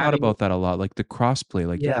I and haven't thought having about that a lot. Like the crossplay.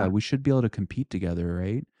 Like, yeah, yeah we should be able to compete together,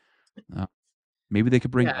 right? Uh, maybe they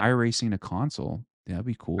could bring yeah iRacing to console. Yeah, that'd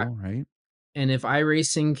be I- cool, right? and if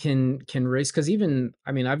iRacing can race because even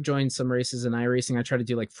I mean I've joined some races in iRacing. I tried to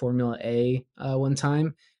do like Formula A one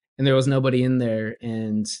time and there was nobody in there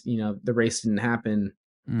and the race didn't happen.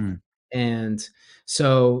 Mm. And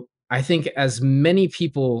so I think as many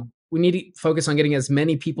people, we need to focus on getting as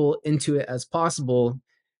many people into it as possible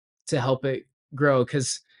to help it grow.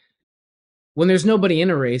 Because when there's nobody in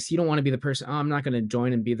a race, you don't want to be the person, oh, I'm not going to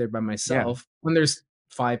join and be there by Yeah. myself. When there's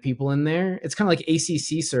five people in there, it's kind of like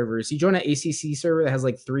ACC servers. You join an ACC server that has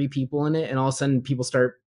like three people in it, and all of a sudden people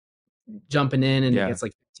start jumping in and it Yeah. gets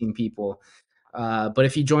like 15 people. But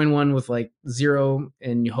if you join one with like zero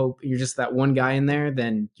and you hope you're just that one guy in there,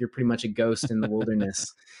 then you're pretty much a ghost in the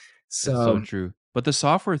wilderness. It's so So, true. But the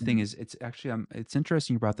software thing yeah. is it's actually it's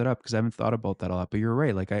interesting you brought that up because I haven't thought about that a lot. But you're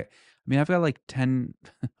right. Like I mean I've got like 10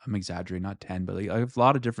 I'm exaggerating, not 10, but like I have a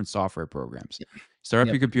lot of different software programs. Start up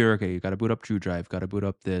Yep. your computer, okay, you got to boot up TrueDrive, got to boot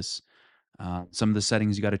up this. Some of the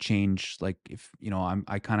settings you got to change. Like if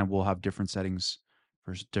I kind of will have different settings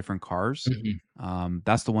for different cars. Mhm.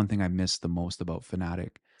 That's the one thing I miss the most about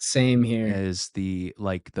Fanatic Same here. is the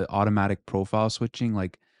automatic profile switching.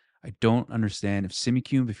 Like I don't understand if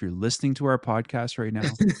SimiCube, if you're listening to our podcast right now,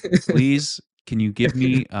 please can you give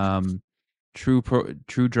me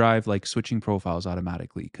True Drive like switching profiles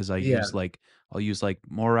automatically because Yeah. I'll use like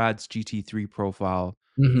Morad's GT3 profile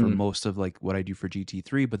for Mhm. most of like what I do for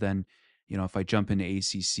GT3, but then if I jump into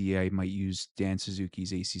ACC, I might use Dan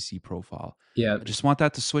Suzuki's ACC profile. I Yep. just want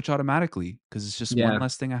that to switch automatically because it's just one Yeah.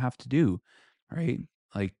 less thing I have to do, right?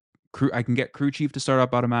 Like I can get crew chief to start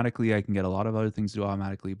up automatically. I can get a lot of other things to do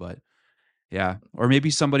automatically, but yeah, or maybe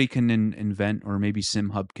somebody can invent, or maybe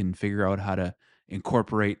SimHub can figure out how to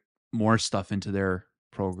incorporate more stuff into their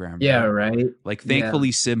program, Yeah, right? right? Like, Yeah.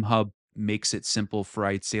 thankfully, SimHub makes it simple for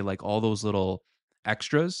I'd say like all those little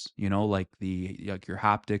extras, like like your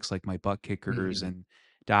haptics, like my butt kickers Mhm. and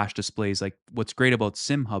dash displays. Like, what's great about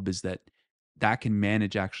SimHub is that that can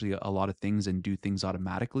manage actually a lot of things and do things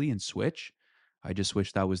automatically and switch. I just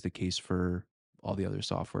wish that was the case for all the other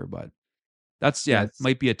software, but That's, yeah, Yes.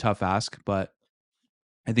 might be a tough ask, but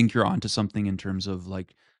I think you're onto something in terms of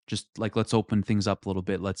like just like let's open things up a little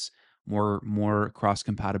bit. Let's more cross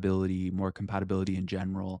compatibility, more compatibility in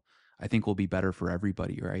general. I think will be better for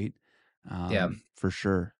everybody, right? Yeah. For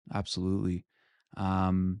sure, absolutely.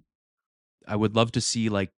 Um, I would love to see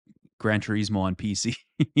like Gran Turismo on PC.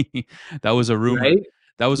 That was a rumor. Right?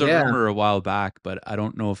 That was a Yeah. rumor a while back, but I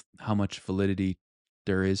don't know if how much validity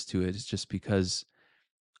there is to it. It's just because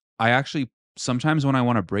I actually sometimes when I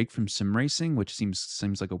want to break from sim racing, which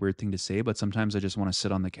seems like a weird thing to say, but sometimes I just want to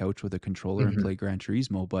sit on the couch with a controller and Mhm. play Gran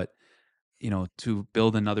Turismo. But to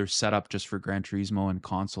build another setup just for Gran Turismo and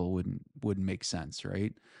console wouldn't make sense,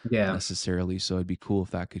 right? Yeah. Necessarily. So it'd be cool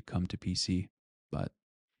if that could come to PC. But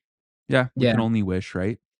yeah, we Yeah. can only wish,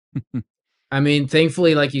 right? I mean,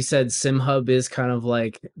 thankfully, like you said, SimHub is kind of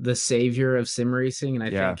like the savior of sim racing, and I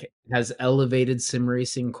Yeah, think has elevated sim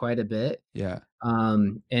racing quite a bit. yeah,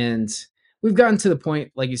 And we've gotten to the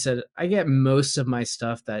point, like you said, I get most of my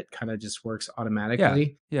stuff that kind of just works yeah,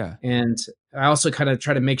 automatically. yeah, And I also kind of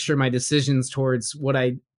try to make sure my decisions towards what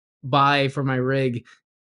I buy for my rig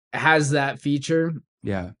has that feature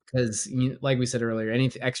yeah. because, like we said earlier,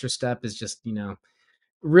 any extra step is just,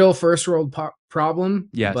 real first world problem.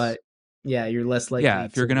 Yes. But yeah, you're less Yeah, likely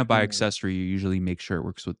if you're to, gonna buy accessory, you usually make sure it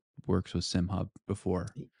works with SimHub before,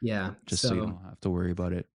 yeah. just so you So don't have to worry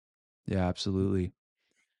about it. Yeah, absolutely.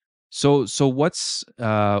 So what's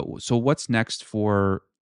next for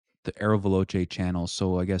the Aero Veloce channel?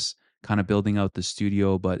 So I guess kind of building out the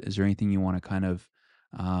studio, but is there anything you want to kind of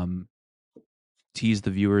um, tease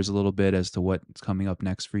the viewers a little bit as to what's coming up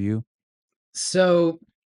next for you? so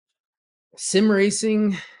sim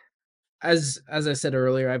racing, as I said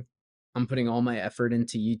earlier, I'm putting all my effort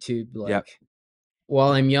into YouTube. Yeah, Like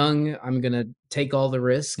while I'm young, I'm gonna take all the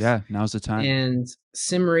risks. yeah. Now's the time. And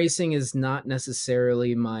sim racing is not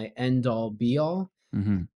necessarily my end all be all.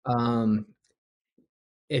 Mm-hmm. Um,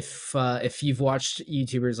 if you've watched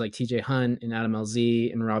YouTubers like TJ Hunt and Adam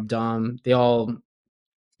LZ and Rob Dom, they all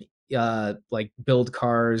like build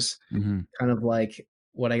cars, Mm-hmm. kind of like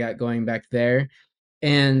what I got going back there.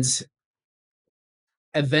 And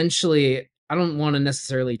eventually, I don't want to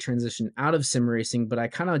necessarily transition out of sim racing, but I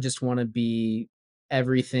kind of just want to be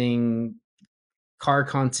everything car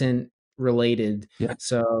content related. Yeah,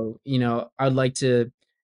 So, I'd like to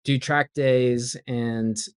do track days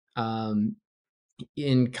um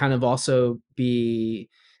and kind of also be,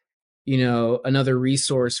 another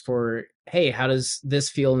resource for, hey, how does this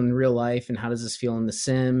feel in real life and how does this feel in the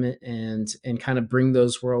sim, and kind of bring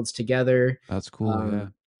those worlds together. that's cool. Um Yeah.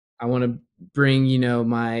 I want to bring,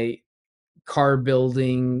 my car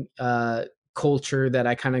building culture that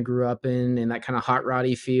I kind of grew up in and that kind of hot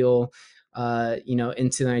roddy feel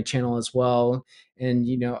into my channel as well. And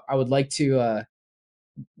I would like to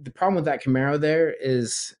the problem with that Camaro there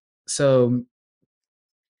is, so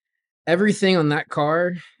everything on that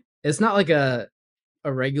car, it's not like a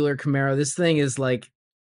regular Camaro. This thing is like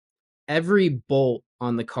every bolt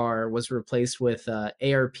on the car was replaced with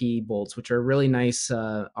ARP bolts, which are really nice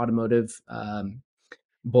automotive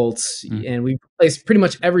bolts, Mm. and we replaced pretty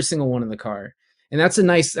much every single one in the car. And that's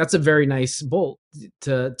a very nice bolt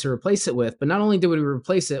to replace it with. But not only did we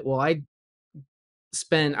replace it, well, I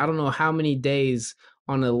spent I don't know how many days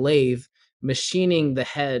on a lathe machining the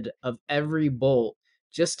head of every bolt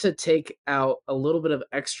just to take out a little bit of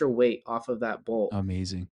extra weight off of that bolt.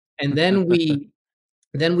 Amazing. And then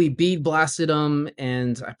we bead blasted them,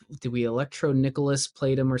 and did we electro Nicholas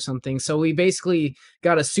plate them or something? So we basically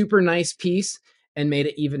got a super nice piece and made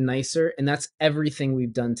it even nicer, and that's everything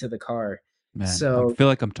we've done to the car. Man, I So feel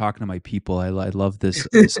like I'm talking to my people. I love this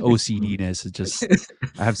OCD-ness. It just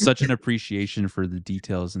I have such an appreciation for the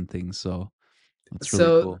details and things. So that's really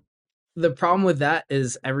so cool. the problem with that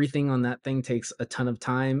is everything on that thing takes a ton of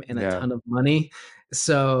time and a Yeah. ton of money.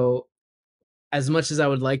 So as much as I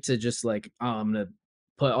would like to just like, oh, I'm gonna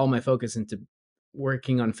put all my focus into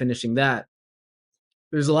working on finishing that,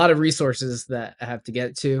 there's a lot of resources that I have to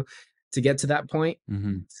get to that point.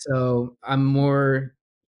 Mm-hmm. So I'm more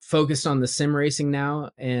focused on the sim racing now,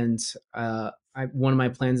 and one of my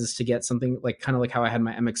plans is to get something like kind of like how I had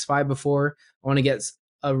my MX-5 before. I want to get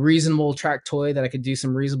a reasonable track toy that I could do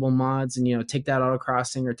some reasonable mods and take that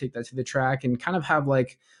autocrossing or take that to the track and kind of have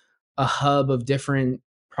like a hub of different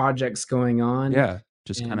projects going on Yeah.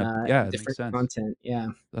 Just and kind of, yeah, it makes different sense. content. Yeah.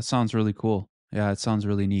 That sounds really cool. Yeah, it sounds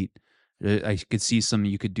really neat. I could see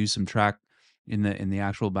you could do some track in the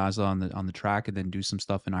actual Mazda on the track and then do some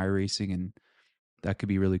stuff in iRacing, and that could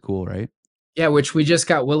be really cool, right? Yeah, which we just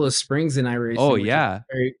got Willow Springs in Oh iRacing, which is yeah.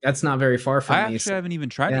 that's not very far I from me. actually So haven't even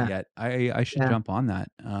tried it yeah, yet. I should yeah. jump on that.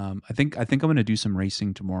 I think I'm gonna do some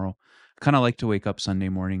racing tomorrow kind of like to wake up Sunday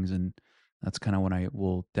mornings, and that's kind of when I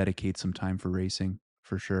will dedicate some time for racing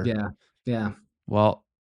for sure. Yeah. Yeah. Well,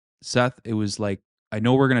 Seth, it was like, I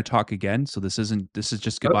know we're going to talk again, so this is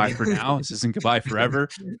just goodbye Okay. for now. This isn't goodbye forever.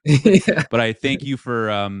 Yeah. But I thank you for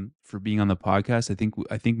being on the podcast.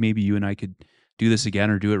 I think maybe you and I could do this again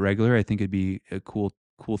or do it regular. I think it'd be a cool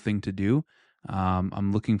thing to do.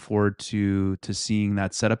 I'm looking forward to seeing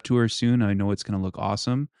that setup tour soon. I know it's going to look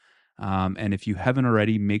awesome. And if you haven't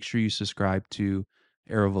already, make sure you subscribe to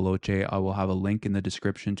Aero Veloce. I will have a link in the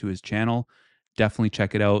description to his channel. Definitely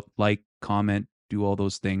check it out. Like, comment, do all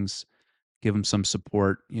those things. Give him some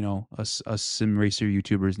support. You know, us sim racer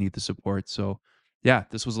YouTubers need the support. So, yeah,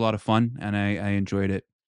 this was a lot of fun, and I enjoyed it.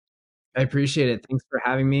 I appreciate it. Thanks for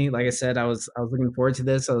having me. Like I said, I was looking forward to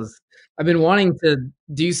this. I've been wanting to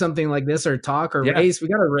do something like this or talk or Yeah, race. We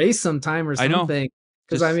gotta race sometime or I know. something.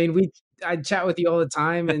 'Cause I Just mean, I chat with you all the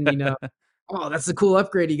time and, "Oh, that's a cool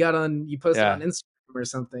upgrade you posted on yeah, Instagram or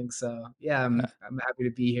something." So, yeah, I'm happy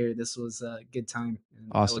to be here. This was a good time, and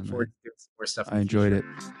I look awesome, forward man. to doing some more stuff in I the enjoyed future.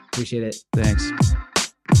 it. Appreciate it. Thanks.